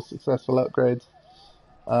get 4 successful upgrades.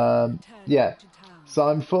 Yeah, so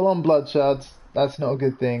I'm full on blood shards. That's not a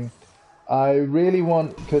good thing. I really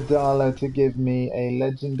want Kadala to give me a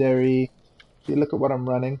legendary. If you look at what I'm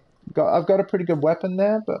running, I've got a pretty good weapon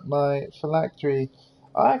there, but my phylactery,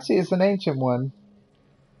 oh, actually, it's an ancient one.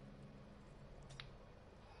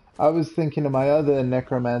 I was thinking of my other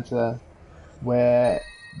Necromancer, where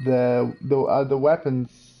the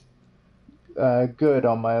weapons good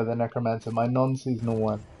on my other Necromancer, my non-seasonal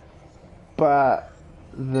one, but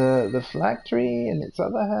the phylactery, in its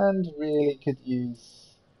other hand, really could use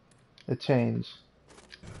a change.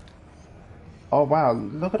 Oh wow,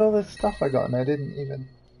 look at all this stuff I got and I didn't even...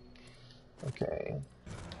 Okay.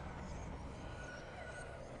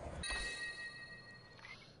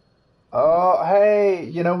 Oh, hey,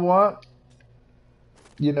 you know what?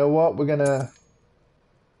 You know what? We're gonna...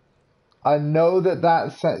 I know that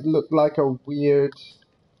that set looked like a weird...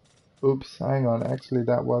 Oops, hang on. Actually,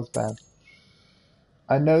 that was bad.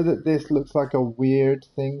 I know that this looks like a weird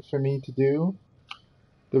thing for me to do.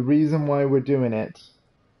 The reason why we're doing it...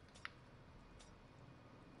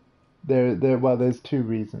 Well, there's 2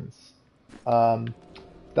 reasons.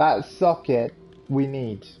 That socket we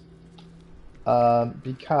need.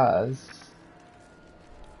 Because...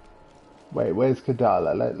 Wait, where's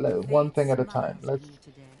Kadala? One thing at a time. Let's...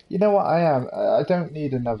 You know what, I don't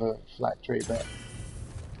need another phylactery, but...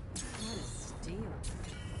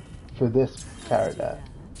 For this character.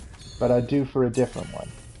 But I do for a different one.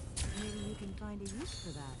 Maybe you can find a use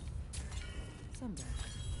for that. Someday.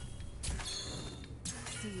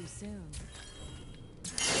 See you soon.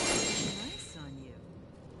 Nice on you.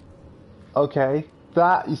 Okay.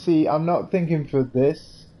 That, you see, I'm not thinking for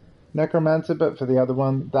this Necromancer, but for the other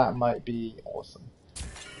one, that might be awesome.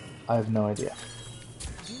 I have no idea.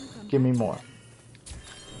 Give me more.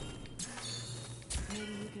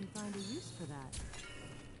 Maybe you can find a use for that.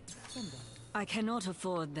 Someday. I cannot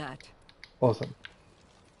afford that. Awesome.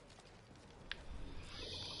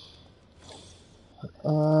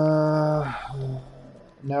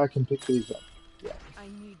 Now I can pick these up. Yeah. I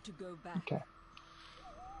need to go back. Okay.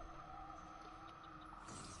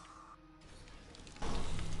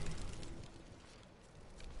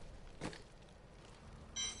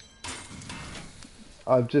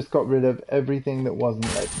 I've just got rid of everything that wasn't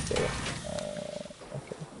legendary.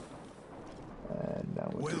 Okay. And now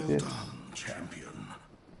we'll do this. Well done, champion.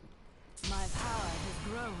 My power has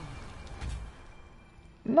grown.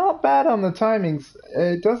 Not bad on the timings.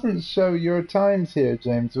 It doesn't show your times here,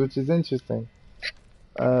 James, which is interesting.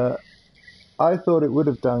 I thought it would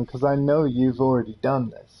have done because I know you've already done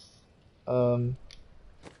this.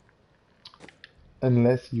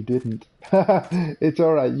 Unless you didn't. It's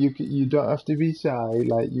alright, you don't have to be shy,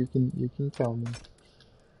 like you can tell me.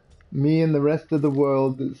 Me and the rest of the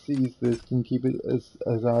world that sees this can keep it as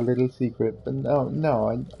our little secret, but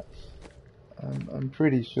no, I'm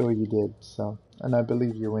pretty sure you did, so, and I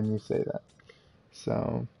believe you when you say that.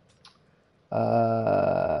 So,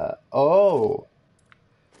 oh,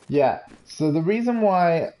 yeah, so the reason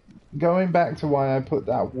why, going back to why I put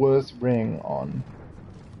that worst ring on,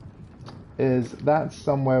 is that's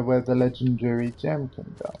somewhere where the legendary gem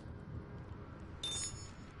can go.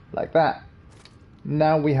 Like that.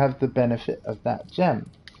 Now we have the benefit of that gem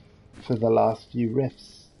for the last few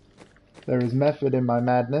rifts. There is method in my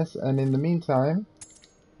madness, and in the meantime,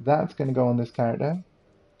 that's going to go on this character,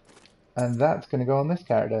 and that's going to go on this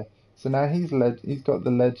character. So now he's got the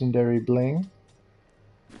legendary bling.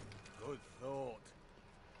 Good thought.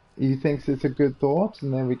 He thinks it's a good thought,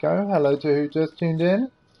 and there we go. Hello to who just tuned in.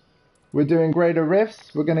 We're doing Greater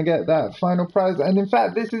Rifts. We're going to get that final prize. And in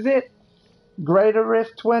fact, this is it. Greater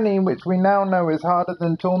Rift 20, which we now know is harder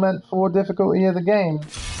than Torment 4 difficulty of the game.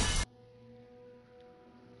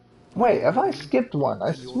 Wait, have I skipped one?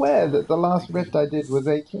 I swear that the last Rift I did was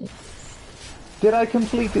 18. Did I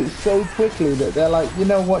complete it so quickly that they're like, you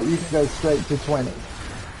know what, you can go straight to 20?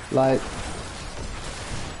 Like,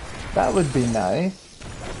 that would be nice.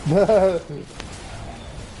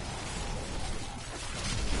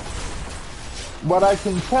 What I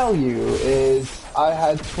can tell you is I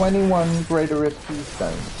had 21 Greater Rift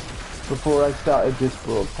Keystones before I started this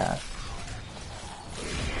broadcast.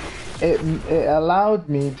 It allowed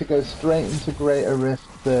me to go straight into Greater Rift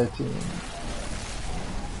 13.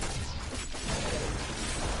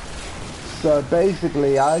 So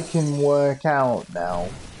basically I can work out now,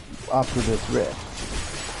 after this rift,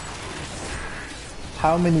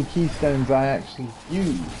 how many Keystones I actually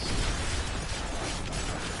used.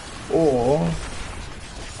 Or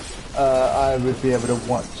I would be able to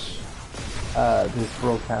watch this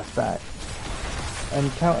broadcast back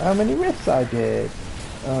and count how many rifts I did.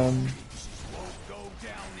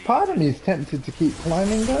 Part of me is tempted to keep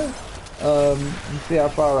climbing though, and see how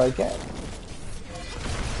far I get.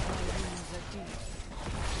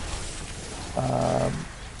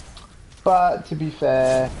 But to be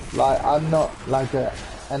fair, like I'm not like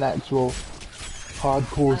an actual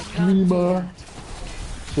hardcore streamer.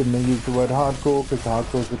 Shouldn't have used the word hardcore because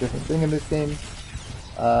hardcore is a different thing in this game.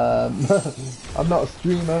 I'm not a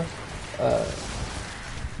streamer.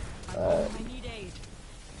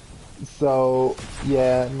 So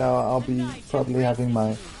yeah, no, I'll be probably having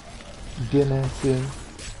my dinner soon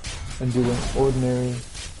and doing ordinary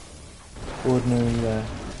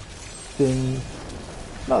things.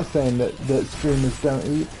 Not saying that streamers don't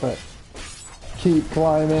eat, but keep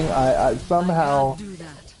climbing. I somehow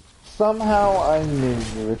I knew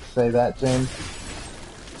you would say that, James.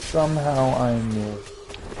 Somehow I knew.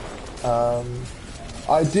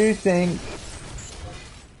 I do think,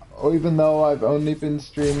 even though I've only been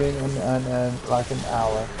streaming and like an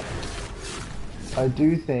hour, I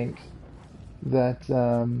do think that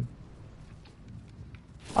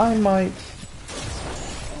I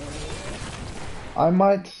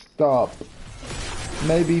might stop.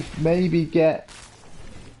 Maybe get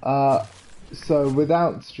so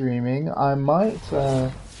without streaming, I might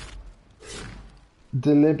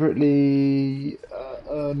deliberately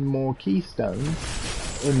earn more keystones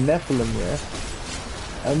in Nephilim Rift,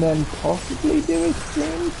 and then possibly do a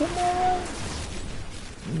stream tomorrow.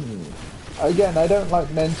 Again, I don't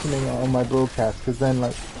like mentioning it on my broadcast because then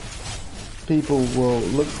like people will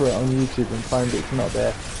look for it on YouTube and find it's not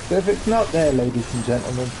there. So if it's not there, ladies and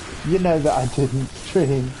gentlemen, you know that I didn't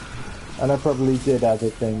stream, and I probably did other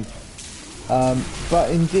things. But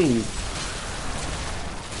indeed,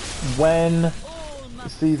 when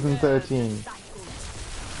Season 13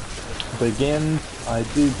 begins, I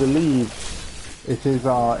do believe it is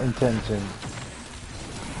our intention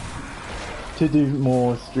to do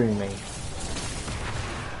more streaming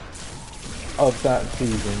of that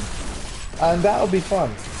season. And that'll be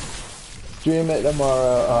fun. Stream it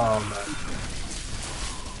tomorrow. Oh man.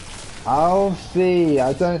 I'll see.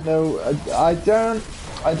 I don't know. I don't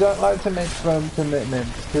like to make firm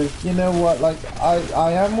commitments because you know what? Like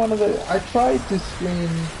I am one of the. I tried to stream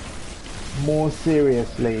more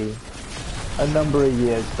seriously a number of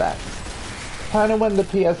years back. Kind of when the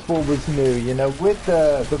PS4 was new, you know, with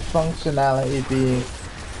the functionality being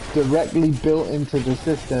directly built into the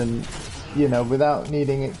system, you know, without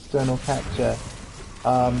needing external capture.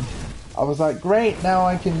 I was like, great, now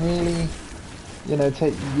I can really, you know,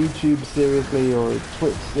 take YouTube seriously or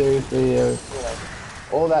Twitch seriously or, you know,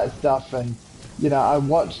 all that stuff. And, you know, I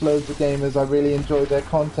watch loads of gamers, I really enjoy their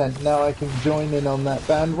content. Now I can join in on that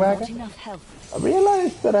bandwagon. I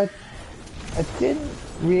realized that I didn't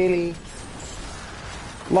really,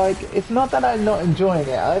 like, it's not that I'm not enjoying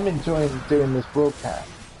it, I'm enjoying doing this broadcast.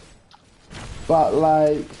 But,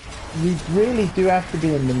 like, you really do have to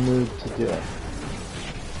be in the mood to do it.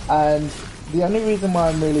 And the only reason why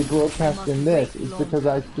I'm really broadcasting this is because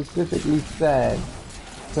I specifically said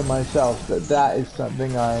to myself that that is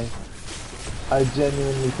something I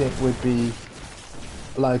genuinely think would be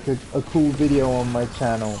like a cool video on my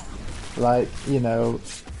channel. Like, you know,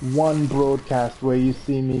 one broadcast where you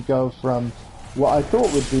see me go from what I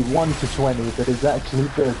thought would be 1 to 20, but is actually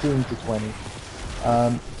 13 to 20.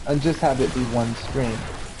 And just have it be one stream.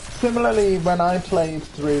 Similarly, when I played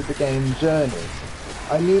through the game Journey,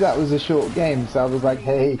 I knew that was a short game, so I was like,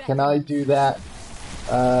 hey, can I do that?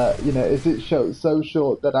 You know, is it so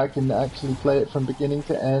short that I can actually play it from beginning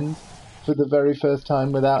to end for the very first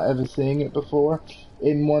time without ever seeing it before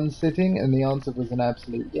in one sitting? And the answer was an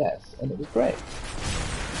absolute yes, and it was great.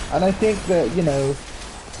 And I think that, you know,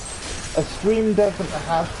 a stream doesn't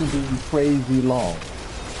have to be crazy long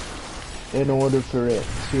in order for it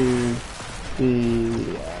to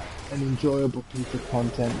be an enjoyable piece of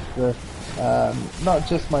content for not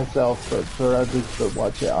just myself, but for others that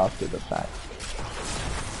watch it after the fact.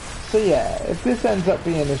 So yeah, if this ends up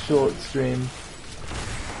being a short stream,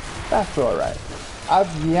 that's alright.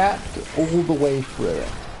 I've yapped all the way through it.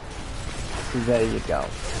 So there you go.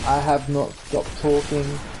 I have not stopped talking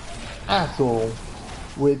at all,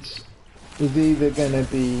 which is either going to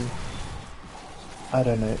be, I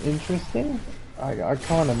don't know, interesting? I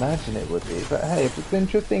can't imagine it would be, but hey, if it's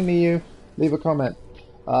interesting to you, leave a comment.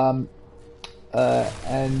 Or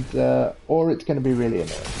it's going to be really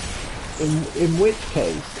annoying. In which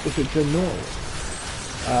case, if it's annoying,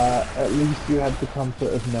 at least you have the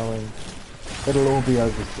comfort of knowing it'll all be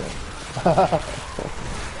over soon.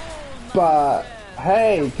 But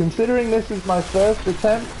hey, considering this is my first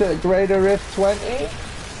attempt at Greater Rift 20,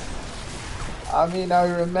 I mean, I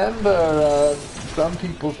remember some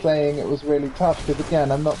people saying it was really tough, because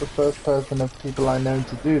again, I'm not the first person of people I know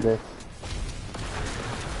to do this.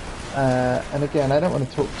 And again, I don't want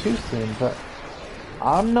to talk too soon, but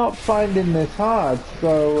I'm not finding this hard.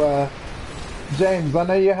 So, James, I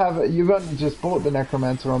know you've only just bought the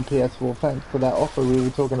Necromancer on PS4, thanks for that offer we were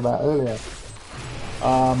talking about earlier.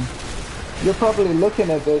 You're probably looking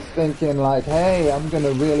at this thinking like, hey, I'm going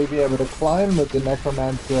to really be able to climb with the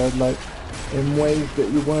Necromancer, like, in ways that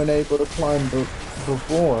you weren't able to climb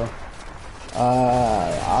before.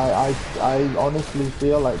 I honestly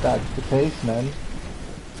feel like that's the case, man.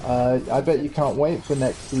 I bet you can't wait for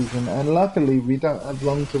next season, and luckily we don't have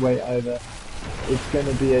long to wait either. It's going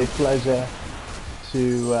to be a pleasure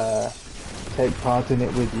to take part in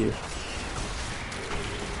it with you.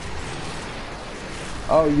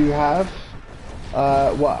 Oh, you have?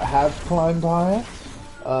 What, have climbed higher?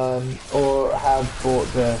 Or have bought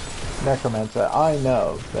the Necromancer? I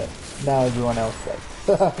know, but now everyone else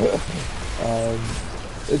does.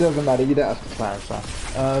 It doesn't matter, you don't have to clarify.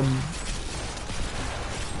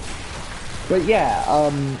 But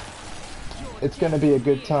yeah, it's going to be a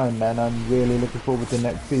good time, man. I'm really looking forward to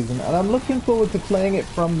next season, and I'm looking forward to playing it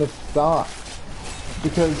from the start,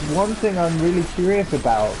 because one thing I'm really curious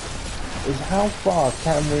about is how far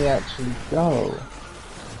can we actually go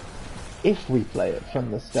if we play it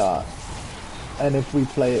from the start, and if we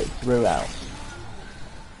play it throughout.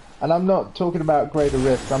 And I'm not talking about Greater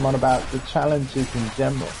Rift, I'm on about the challenges in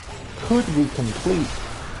general. Could we complete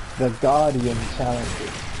the Guardian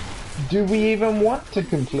challenges? Do we even want to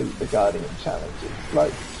complete the Guardian challenges?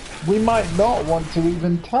 Like, we might not want to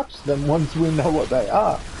even touch them once we know what they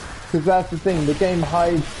are. Because that's the thing, the game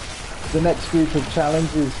hides the next group of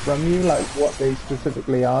challenges from you, like what they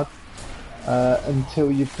specifically are,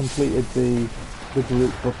 until you've completed the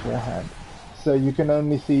group beforehand. So you can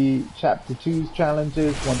only see Chapter 2's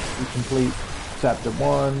challenges once you complete Chapter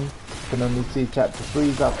 1. You can only see Chapter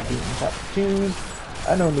 3's after beating Chapter 2's,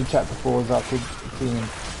 and only Chapter 4's after seeing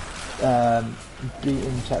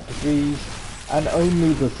beating Chapter 3's, and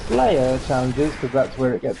only the Slayer challenges, because that's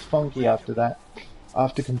where it gets funky after that,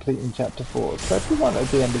 after completing Chapter 4. So if you want at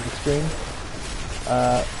the end of the stream,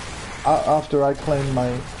 after I claim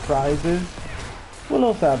my prizes, we'll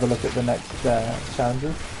also have a look at the next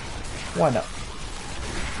challenges. Why not?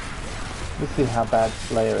 Let's see how bad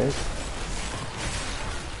Slayer is.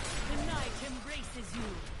 The night embraces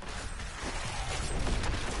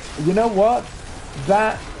you. You know what?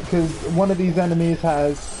 That, because one of these enemies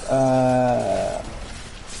has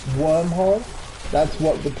wormhole. That's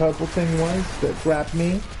what the purple thing was that grabbed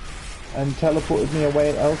me and teleported me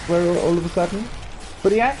away elsewhere all of a sudden.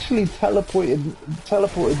 But he actually teleported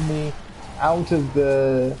me out of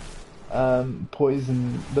the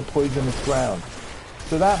poisonous ground.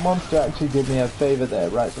 So that monster actually did me a favor there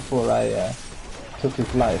right before I took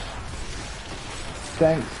his life.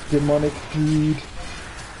 Thanks, demonic dude.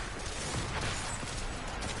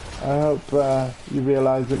 I hope you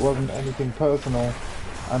realize it wasn't anything personal.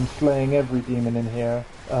 I'm slaying every demon in here.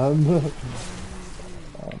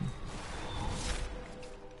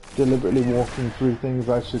 Deliberately walking through things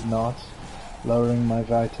I should not. Lowering my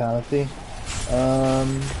vitality.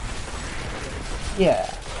 Yeah.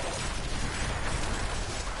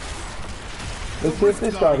 Let's see if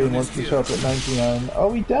this Guardian wants to show up at 99.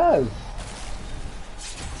 Oh, he does!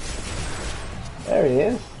 There he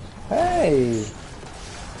is. Hey!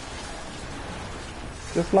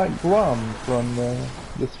 Just like Grom from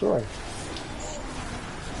Destroy.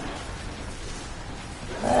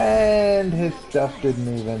 And his stuff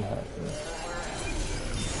didn't even hurt me.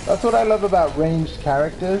 That's what I love about ranged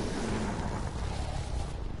characters.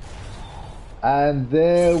 And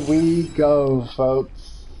there we go,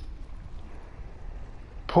 folks.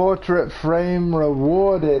 Portrait frame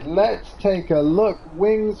rewarded. Let's take a look.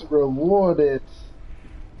 Wings rewarded.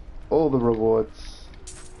 All the rewards.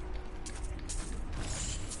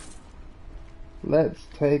 Let's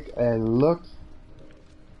take a look.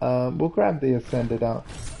 We'll grab the Ascended out.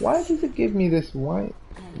 Why does it give me this white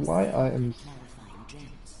items?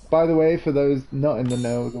 By the way, for those not in the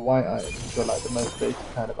know, the white items are like the most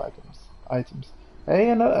basic kind of items. Hey,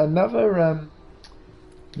 another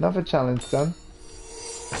challenge done.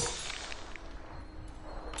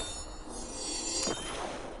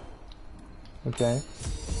 Okay.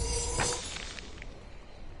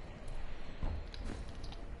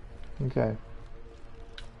 Okay.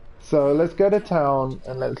 So let's go to town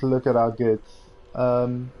and let's look at our goods.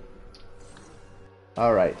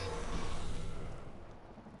 Alright.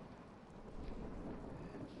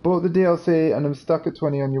 Bought the DLC and I'm stuck at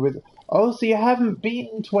 20 on your wizard. Oh, so you haven't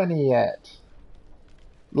beaten 20 yet.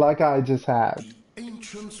 Like I just have. The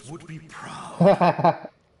ancients would be proud.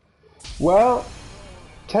 Well,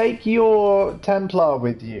 take your Templar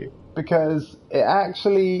with you. Because it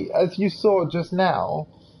actually, as you saw just now,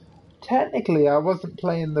 technically I wasn't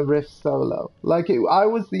playing the Rift solo. Like, I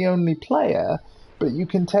was the only player, but you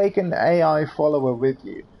can take an AI follower with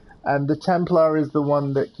you. And the Templar is the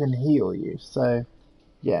one that can heal you, so,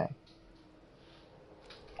 yeah.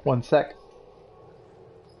 One sec.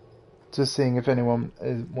 Just seeing if anyone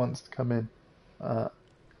wants to come in. Or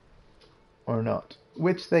not.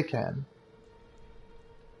 Which they can.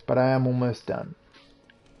 But I am almost done.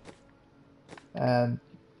 And,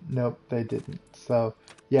 nope, they didn't. So,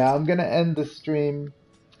 yeah, I'm gonna end the stream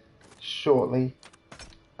shortly.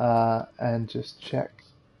 And just check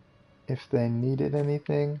if they needed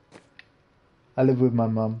anything. I live with my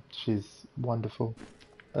mum. She's wonderful.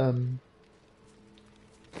 So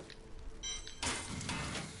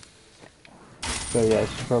yeah,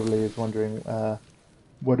 she probably is wondering,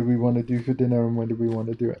 what do we want to do for dinner and when do we want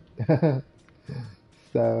to do it?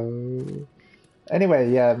 So,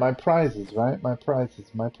 anyway, yeah, my prizes, right? My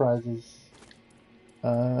prizes.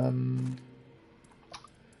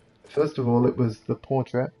 First of all, it was the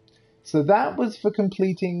portrait. So that was for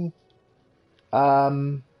completing,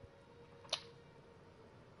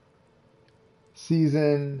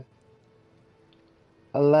 season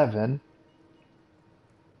 11.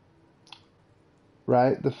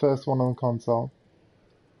 Right, the first one on console.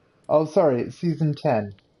 Oh, sorry, it's season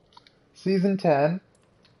 10. Season 10,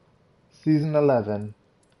 season 11,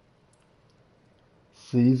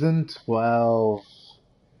 season 12.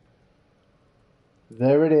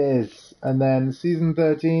 There it is. And then season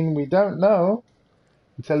 13, we don't know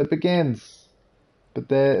until it begins.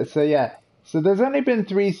 But so yeah. So there's only been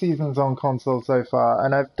 3 seasons on console so far,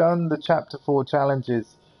 and I've done the Chapter 4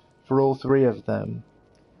 challenges for all 3 of them.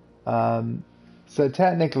 So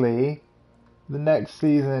technically, the next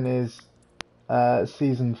season is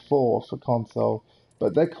season 4 for console,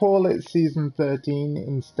 but they call it season 13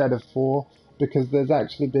 instead of 4 because there's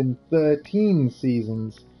actually been 13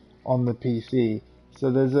 seasons on the PC.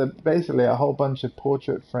 So there's basically a whole bunch of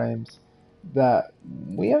portrait frames that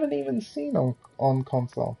we haven't even seen on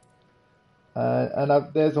console.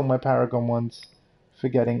 And there's all my Paragon ones for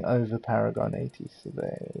getting over Paragon 80. So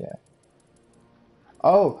there, yeah.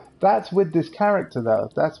 Oh, that's with this character though.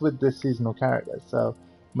 That's with this seasonal character. So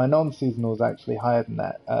my non-seasonal is actually higher than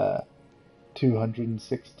that.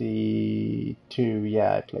 262.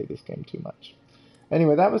 Yeah, I play this game too much.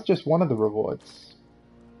 Anyway, that was just one of the rewards.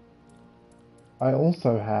 I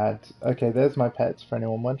also had... Okay, there's my pets for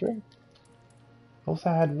anyone wondering. Also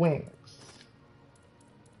had wings.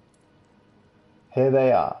 Here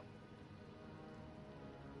they are.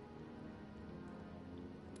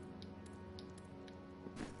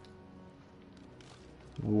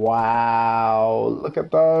 Wow, look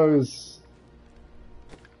at those.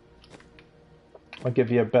 I'll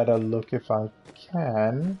give you a better look if I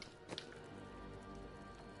can.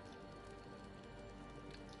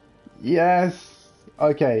 Yes.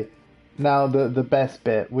 Okay. Now the best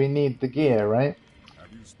bit. We need the gear, right?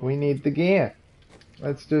 We need the gear.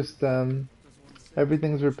 Let's just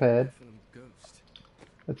everything's repaired.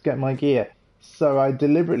 Let's get my gear. So I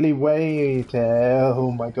deliberately waited.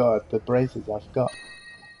 Oh my god, the braces I've got.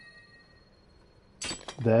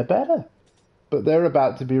 They're better. But they're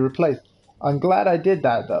about to be replaced. I'm glad I did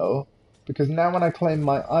that though, because now when I claim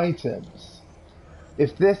my items,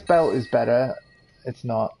 if this belt is better, it's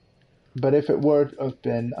not. But if it were to have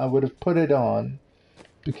been, I would have put it on,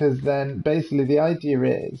 because then basically the idea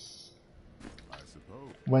is,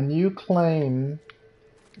 when you claim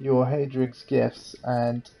your Hadrig's gifts,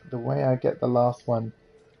 and the way I get the last one,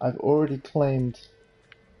 I've already claimed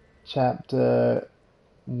chapter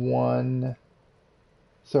 2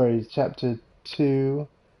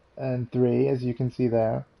 and 3, as you can see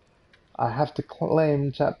there. I have to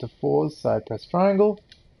claim chapter 4, so I press triangle.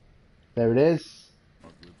 There it is.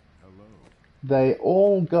 They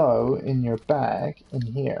all go in your bag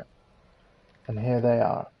in here. And here they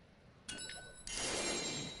are.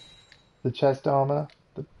 The chest armor,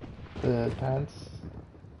 the pants.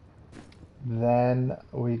 Then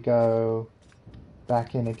we go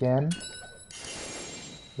back in again.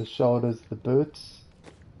 The shoulders, the boots.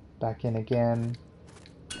 Back in again.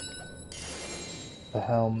 The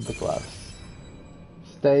helm, the gloves.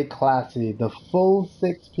 Stay classy. The full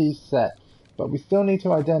 6-piece set. But we still need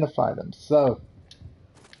to identify them. So,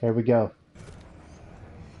 here we go.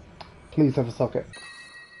 Please have a socket.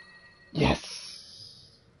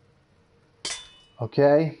 Yes!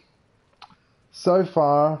 Okay. So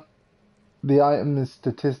far, the item is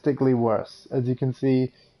statistically worse. As you can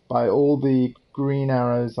see by all the green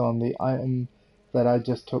arrows on the item that I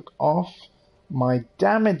just took off. My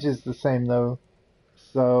damage is the same though.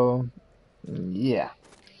 So, yeah.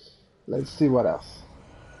 Let's see what else.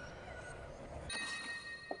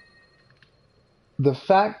 The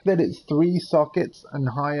fact that it's 3 sockets and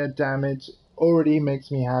higher damage already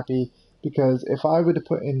makes me happy, because if I were to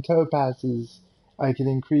put in topazes, I could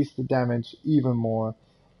increase the damage even more.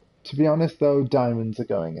 To be honest though, diamonds are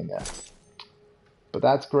going in there. But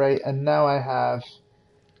that's great, and now I have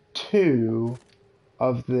 2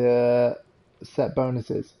 of the set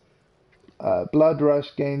bonuses. Blood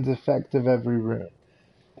Rush gains effect of every rune.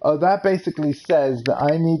 Oh, that basically says that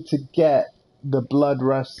I need to get the Blood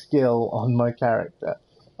Rush skill on my character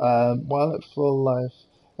while at full life.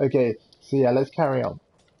 Okay, so yeah, let's carry on.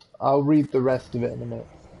 I'll read the rest of it in a minute.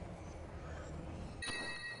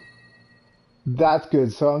 That's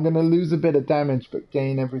good, so I'm going to lose a bit of damage but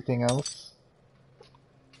gain everything else.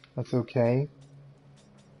 That's okay.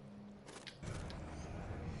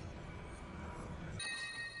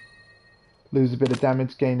 Lose a bit of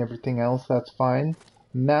damage, gain everything else, that's fine.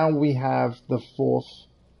 Now we have the 4th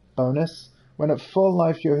bonus. When at full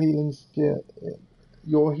life, your healing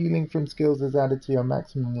from skills is added to your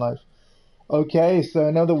maximum life. Okay, so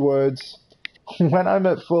in other words, when I'm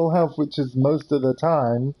at full health, which is most of the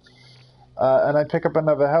time, and I pick up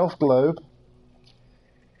another health globe,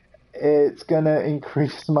 it's gonna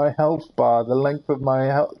increase my health bar, the length of my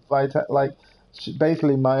health,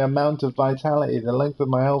 basically my amount of vitality, the length of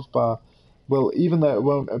my health bar will, even though it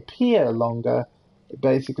won't appear longer,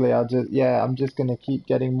 basically I'm just gonna keep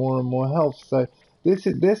getting more and more health. So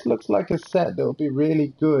this looks like a set that will be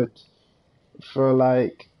really good for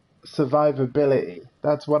like survivability.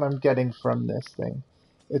 That's what I'm getting from this thing.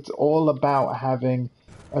 It's all about having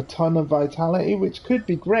a ton of vitality, which could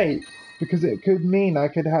be great because it could mean I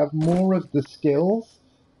could have more of the skills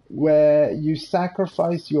where you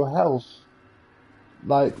sacrifice your health,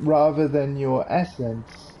 like rather than your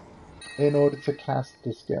essence, in order to cast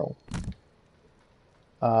the skill.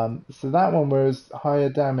 So that one was higher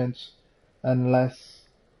damage and less,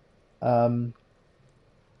 yeah,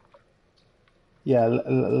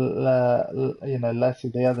 less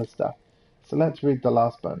of the other stuff. So let's read the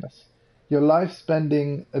last bonus. Your life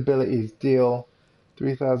spending abilities deal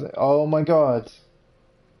 3,000. Oh my god.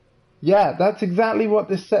 Yeah, that's exactly what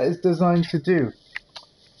this set is designed to do.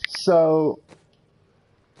 So,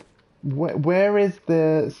 where is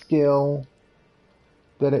the skill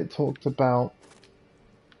that it talked about?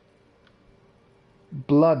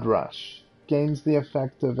 Blood Rush. Gains the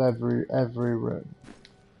effect of every rune.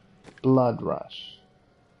 Blood Rush.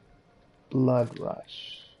 Blood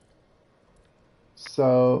Rush.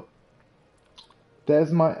 So,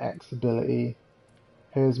 there's my X ability.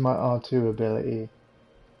 Here's my R2 ability.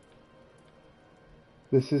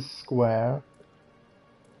 This is square.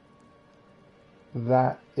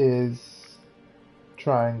 That is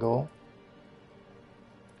triangle.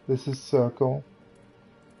 This is circle.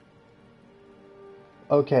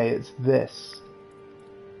 Okay, it's this.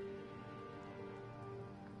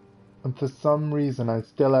 And for some reason I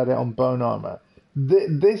still had it on bone armor.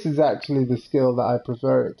 This is actually the skill that I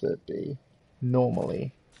prefer it to be,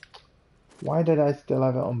 normally. Why did I still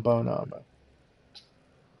have it on bone armor?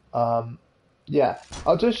 Yeah,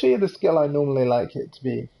 I'll just show you the skill I normally like it to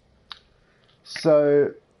be.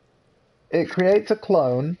 So, it creates a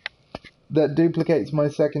clone that duplicates my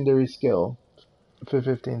secondary skill for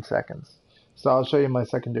 15 seconds. So I'll show you my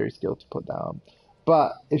secondary skill to put down.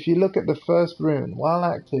 But if you look at the first rune, while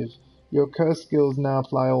active, your curse skills now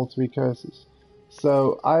apply all 3 curses.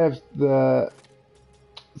 So I have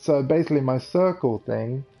so basically my circle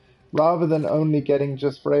thing, rather than only getting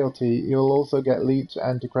just frailty, you'll also get leech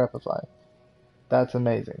and decrepify. That's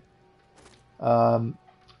amazing. So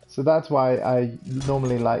that's why I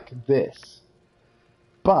normally like this.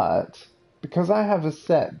 But because I have a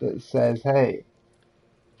set that says, hey,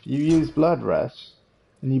 if you use Blood Rush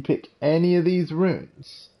and you pick any of these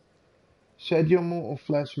runes, shed your mortal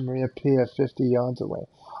flesh and reappear 50 yards away.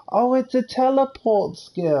 Oh, it's a teleport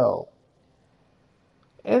skill.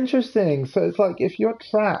 Interesting. So it's like if you're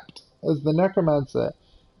trapped as the Necromancer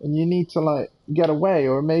and you need to like get away,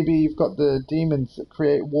 or maybe you've got the demons that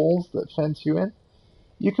create walls that fence you in,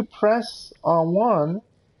 you could press R1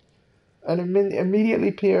 and immediately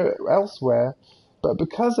appear elsewhere. But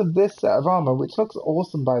because of this set of armor, which looks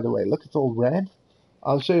awesome by the way, look, it's all red.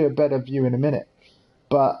 I'll show you a better view in a minute.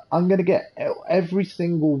 But I'm going to get every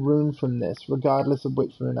single rune from this, regardless of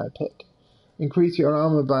which rune I pick. Increase your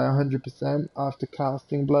armor by 100% after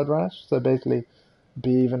casting Blood Rash, so basically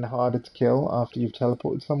be even harder to kill after you've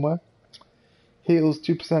teleported somewhere. Heals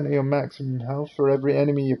 2% of your maximum health for every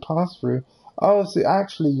enemy you pass through. Oh, so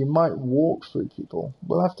actually you might walk through people.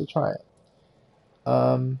 We'll have to try it.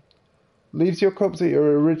 Leaves your corpse at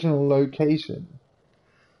your original location.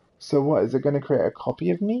 So what, is it going to create a copy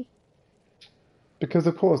of me? Because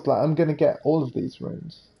of course, like, I'm going to get all of these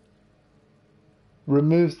runes.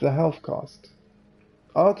 Removes the health cost.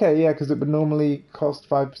 Okay, yeah, because it would normally cost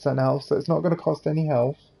 5% health, so it's not going to cost any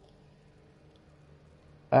health.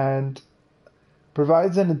 And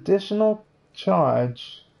provides an additional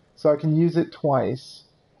charge, so I can use it twice.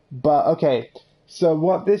 But, okay, so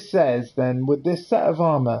what this says then, with this set of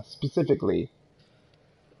armor specifically,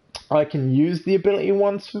 I can use the ability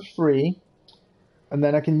once for free, and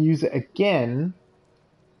then I can use it again,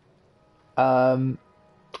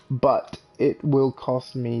 but it will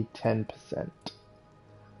cost me 10%.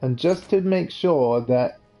 And just to make sure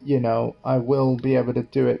that, you know, I will be able to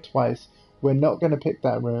do it twice, we're not going to pick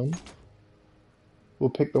that rune. We'll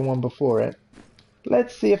pick the one before it.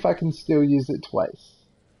 Let's see if I can still use it twice.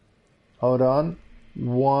 Hold on.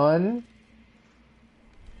 1.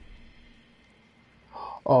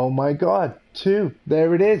 Oh my god. 2.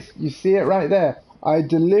 There it is. You see it right there. I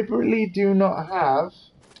deliberately do not have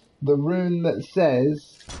the rune that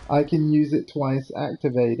says I can use it twice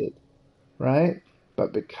activated. Right?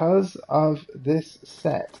 But because of this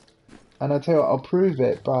set, and I'll tell you what, I'll prove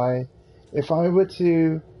it by, if I were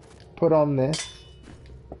to put on this,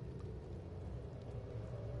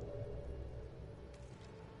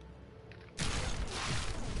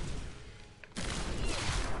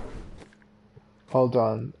 hold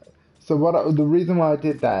on. So the reason why I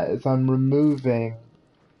did that is I'm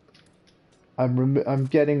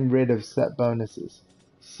getting rid of set bonuses.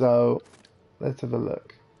 So let's have a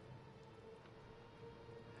look.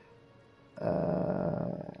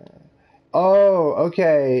 Oh,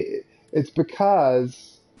 okay. It's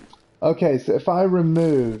because... Okay, so if I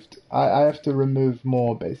removed... I have to remove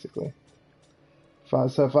more, basically.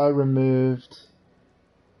 So if I removed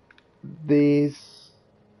these...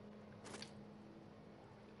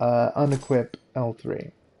 unequip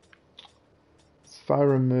L3. So if I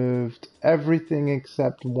removed everything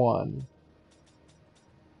except one...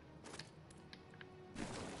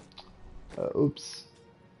 oops.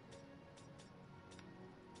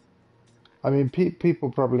 I mean, people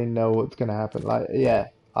probably know what's going to happen. Like, yeah,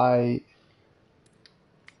 I'm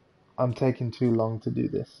taking too long to do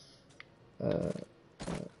this.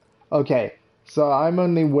 Okay, so I'm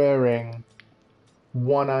only wearing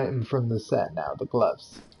one item from the set now, the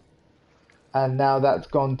gloves. And now that's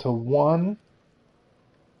gone to one.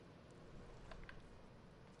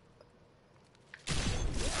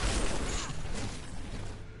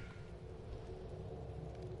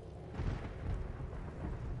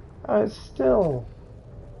 Oh, it's still...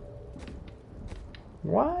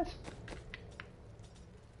 What?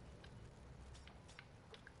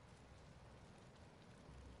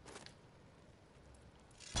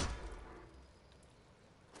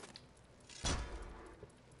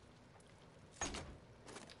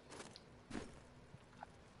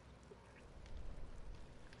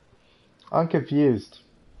 I'm confused.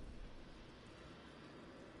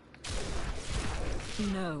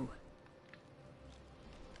 No.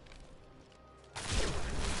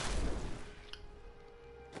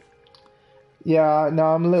 Yeah, no,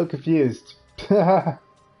 I'm a little confused. Well,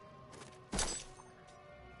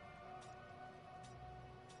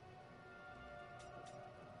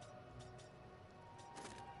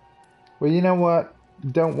 you know what?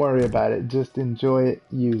 Don't worry about it. Just enjoy it,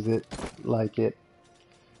 use it, like it.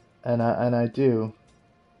 And I do.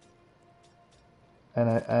 And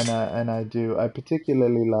I do. I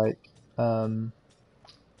particularly like the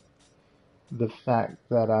fact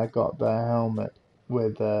that I got the helmet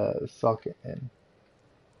with a socket in.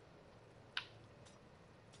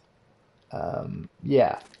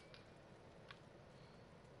 Yeah.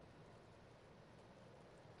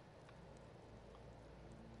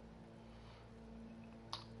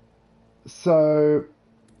 So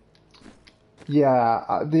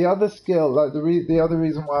yeah, the other skill, like the other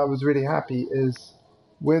reason why I was really happy is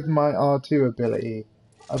with my R2 ability,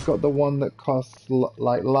 I've got the one that costs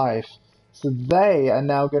like life. So they are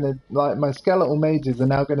now gonna, like my skeletal mages are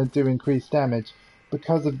now gonna do increased damage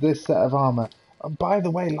because of this set of armor. And by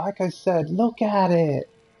the way, like I said, look at it.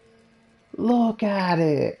 Look at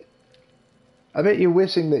it. I bet you're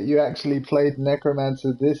wishing that you actually played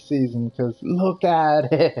Necromancer this season because look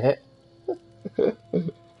at it.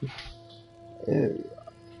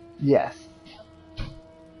 Yes.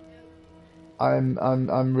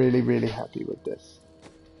 I'm really really happy with this.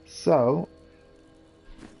 So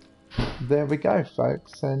there we go,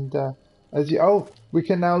 folks. And we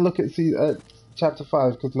can now look at chapter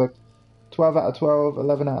 5 because look, 12 out of 12,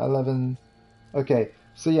 11 out of 11. Okay,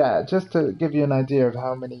 so yeah, just to give you an idea of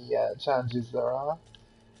how many challenges there are.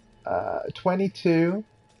 22,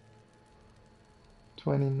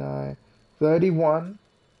 29, 31,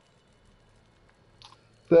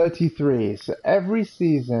 33. So every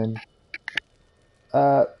season,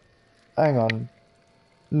 uh, hang on,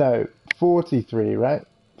 no, 43, right?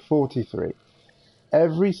 43.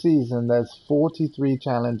 Every season there's 43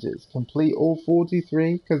 challenges. Complete all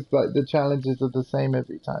 43 because the challenges are the same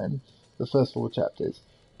every time, the first 4 chapters.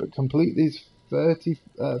 But complete these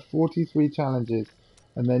 43 challenges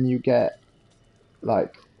and then you get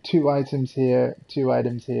like 2 items here, 2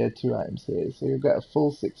 items here, 2 items here. So you'll get a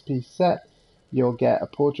full 6-piece set, you'll get a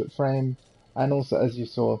portrait frame, and also as you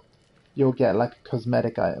saw, you'll get like a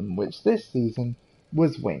cosmetic item, which this season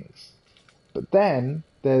was wings. But then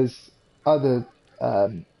there's other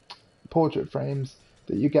portrait frames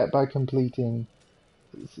that you get by completing,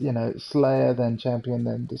 Slayer, then Champion,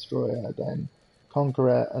 then Destroyer, then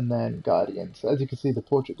Conqueror, and then Guardian. So as you can see, the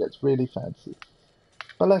portrait gets really fancy.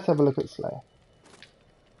 But let's have a look at Slayer.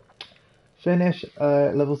 Finish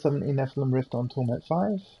level 70 Nephilim Rift on Torment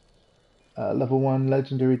 5. Level 1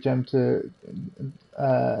 Legendary Gem to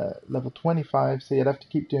level 25, so you'd have to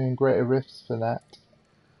keep doing greater rifts for that.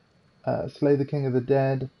 Slay the King of the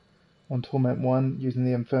Dead on Torment 1 using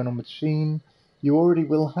the Infernal Machine. You already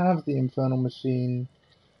will have the Infernal Machine,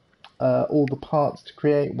 all the parts to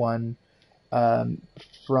create one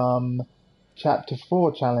from Chapter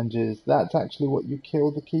 4 challenges. That's actually what you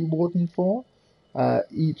kill the Key Warden for.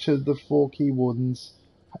 Each of the 4 Key Wardens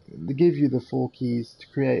give you the 4 keys to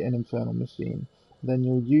create an Infernal Machine. Then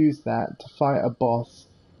you'll use that to fight a boss,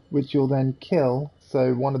 which you'll then kill.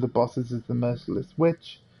 So one of the bosses is the Merciless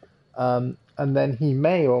Witch. and then he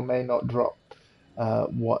may or may not drop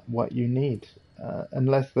what you need,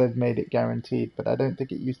 unless they've made it guaranteed. But I don't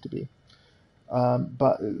think it used to be.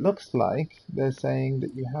 But it looks like they're saying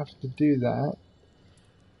that you have to do that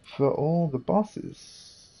for all the bosses.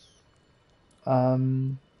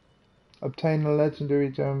 Obtain a legendary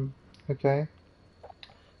gem. Okay.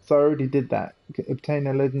 So I already did that. Obtain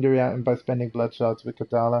a legendary item by spending blood shards with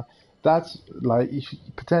Kadala. That's like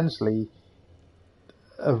potentially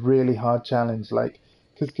a really hard challenge. Like,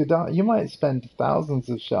 because Kadala, you might spend thousands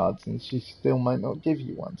of shards and she still might not give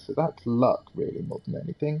you one. So that's luck, really, more than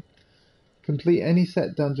anything. Complete any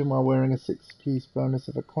set dungeon while wearing a 6-piece bonus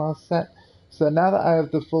of a class set. So now that I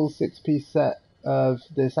have the full 6-piece set of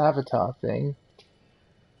this avatar thing,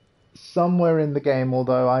 somewhere in the game,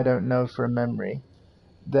 although I don't know from memory,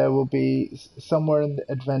 there will be somewhere in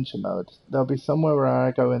the adventure mode, there'll be somewhere where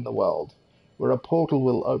I go in the world, where a portal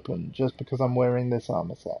will open just because I'm wearing this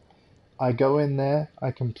armor set. I go in there,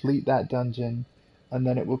 I complete that dungeon, and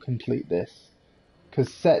then it will complete this.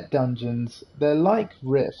 Because set dungeons, they're like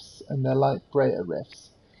rifts, and they're like greater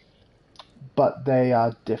rifts, but they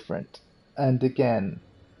are different. And again,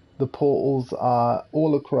 the portals are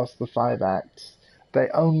all across the 5 acts. They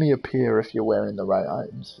only appear if you're wearing the right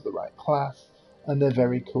items for the right class, and they're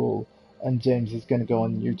very cool. And James is going to go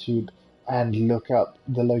on YouTube and look up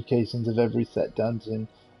the locations of every set dungeon,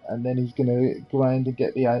 and then he's going to grind and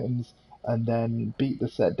get the items, and then beat the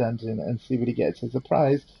set dungeon and see what he gets as a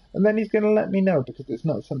prize, and then he's going to let me know, because it's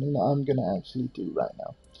not something that I'm going to actually do right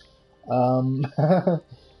now.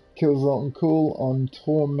 Kill Zoltan Cool on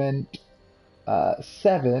Torment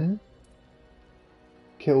 7.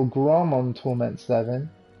 Kill Grom on Torment 7.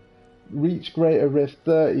 Reach Greater Rift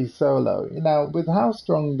 30 solo. Now, with how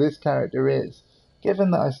strong this character is,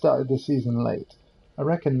 given that I started the season late, I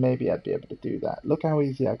reckon maybe I'd be able to do that. Look how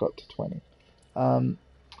easy I got to 20.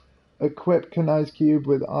 Equip Kunai's Cube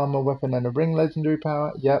with armor, weapon, and a ring legendary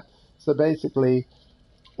power. Yep. So basically,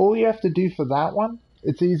 all you have to do for that one,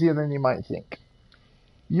 it's easier than you might think.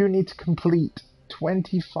 You need to complete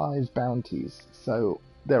 25 bounties. So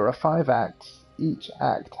there are 5 acts. Each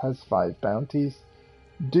act has 5 bounties.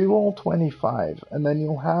 Do all 25, and then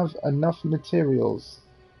you'll have enough materials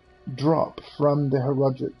drop from the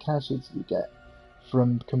heroic caches you get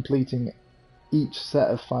from completing each set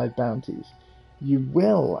of 5 bounties. You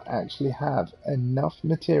will actually have enough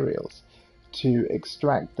materials to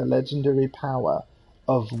extract the legendary power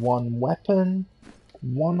of 1 weapon,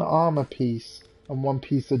 1 armor piece, and 1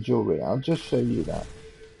 piece of jewelry. I'll just show you that.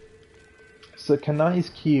 So Kanai's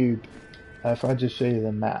Cube, if I just show you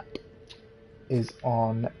the map, is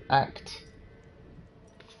on Act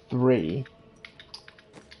 3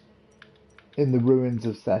 in the ruins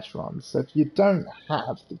of Seshron. So if you don't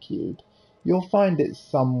have the cube, you'll find it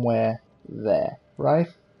somewhere there, right?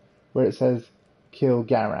 Where it says kill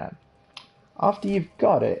Garan. After you've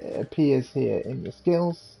got it, it appears here in your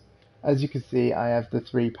skills. As you can see, I have the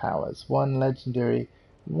 3 powers. 1 legendary,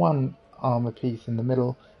 1 armor piece in the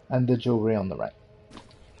middle, and the jewelry on the right.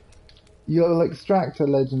 You'll extract a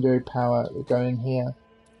legendary power going here.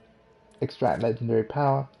 Extract legendary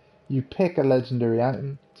power. You pick a legendary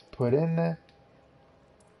item to put in there.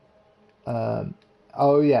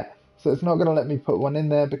 Oh yeah, so it's not going to let me put one in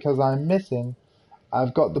there because I'm missing.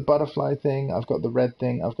 I've got the butterfly thing, I've got the red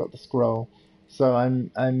thing, I've got the scroll. So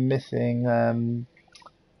I'm missing.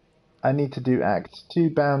 I need to do Act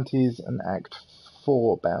 2 bounties and Act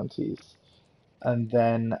 4 bounties, and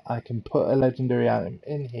then I can put a legendary item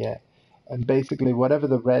in here. And basically, whatever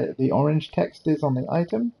the orange text is on the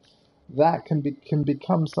item, that can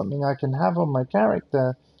become something I can have on my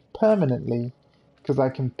character permanently, because I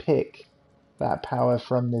can pick that power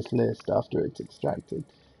from this list after it's extracted,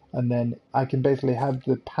 and then I can basically have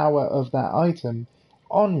the power of that item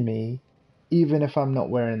on me even if I'm not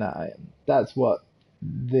wearing that item. That's what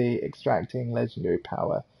the extracting legendary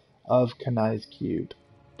power of Kanai's Cube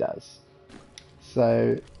does.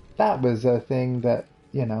 So that was a thing that,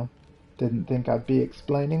 didn't think I'd be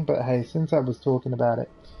explaining, but hey, since I was talking about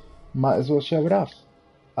it, might as well show it off.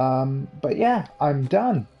 But yeah, I'm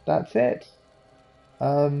done. That's it.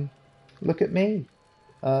 Look at me.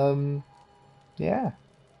 Yeah.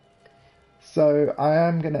 So I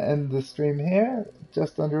am going to end the stream here.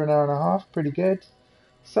 Just under an hour and a half. Pretty good.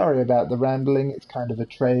 Sorry about the rambling. It's kind of a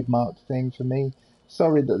trademark thing for me.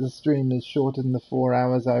 Sorry that the stream is shorter than the 4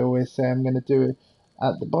 hours I always say I'm going to do it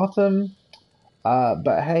at the bottom.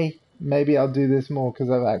 But hey, maybe I'll do this more because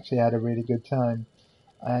I've actually had a really good time.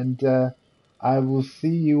 And I will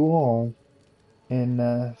see you all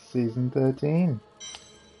in Season 13.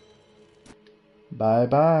 Bye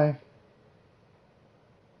bye.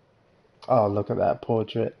 Oh, look at that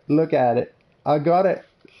portrait. Look at it. I got it.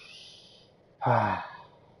 Ah,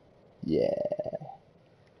 yeah.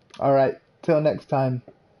 All right. Till next time.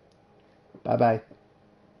 Bye bye.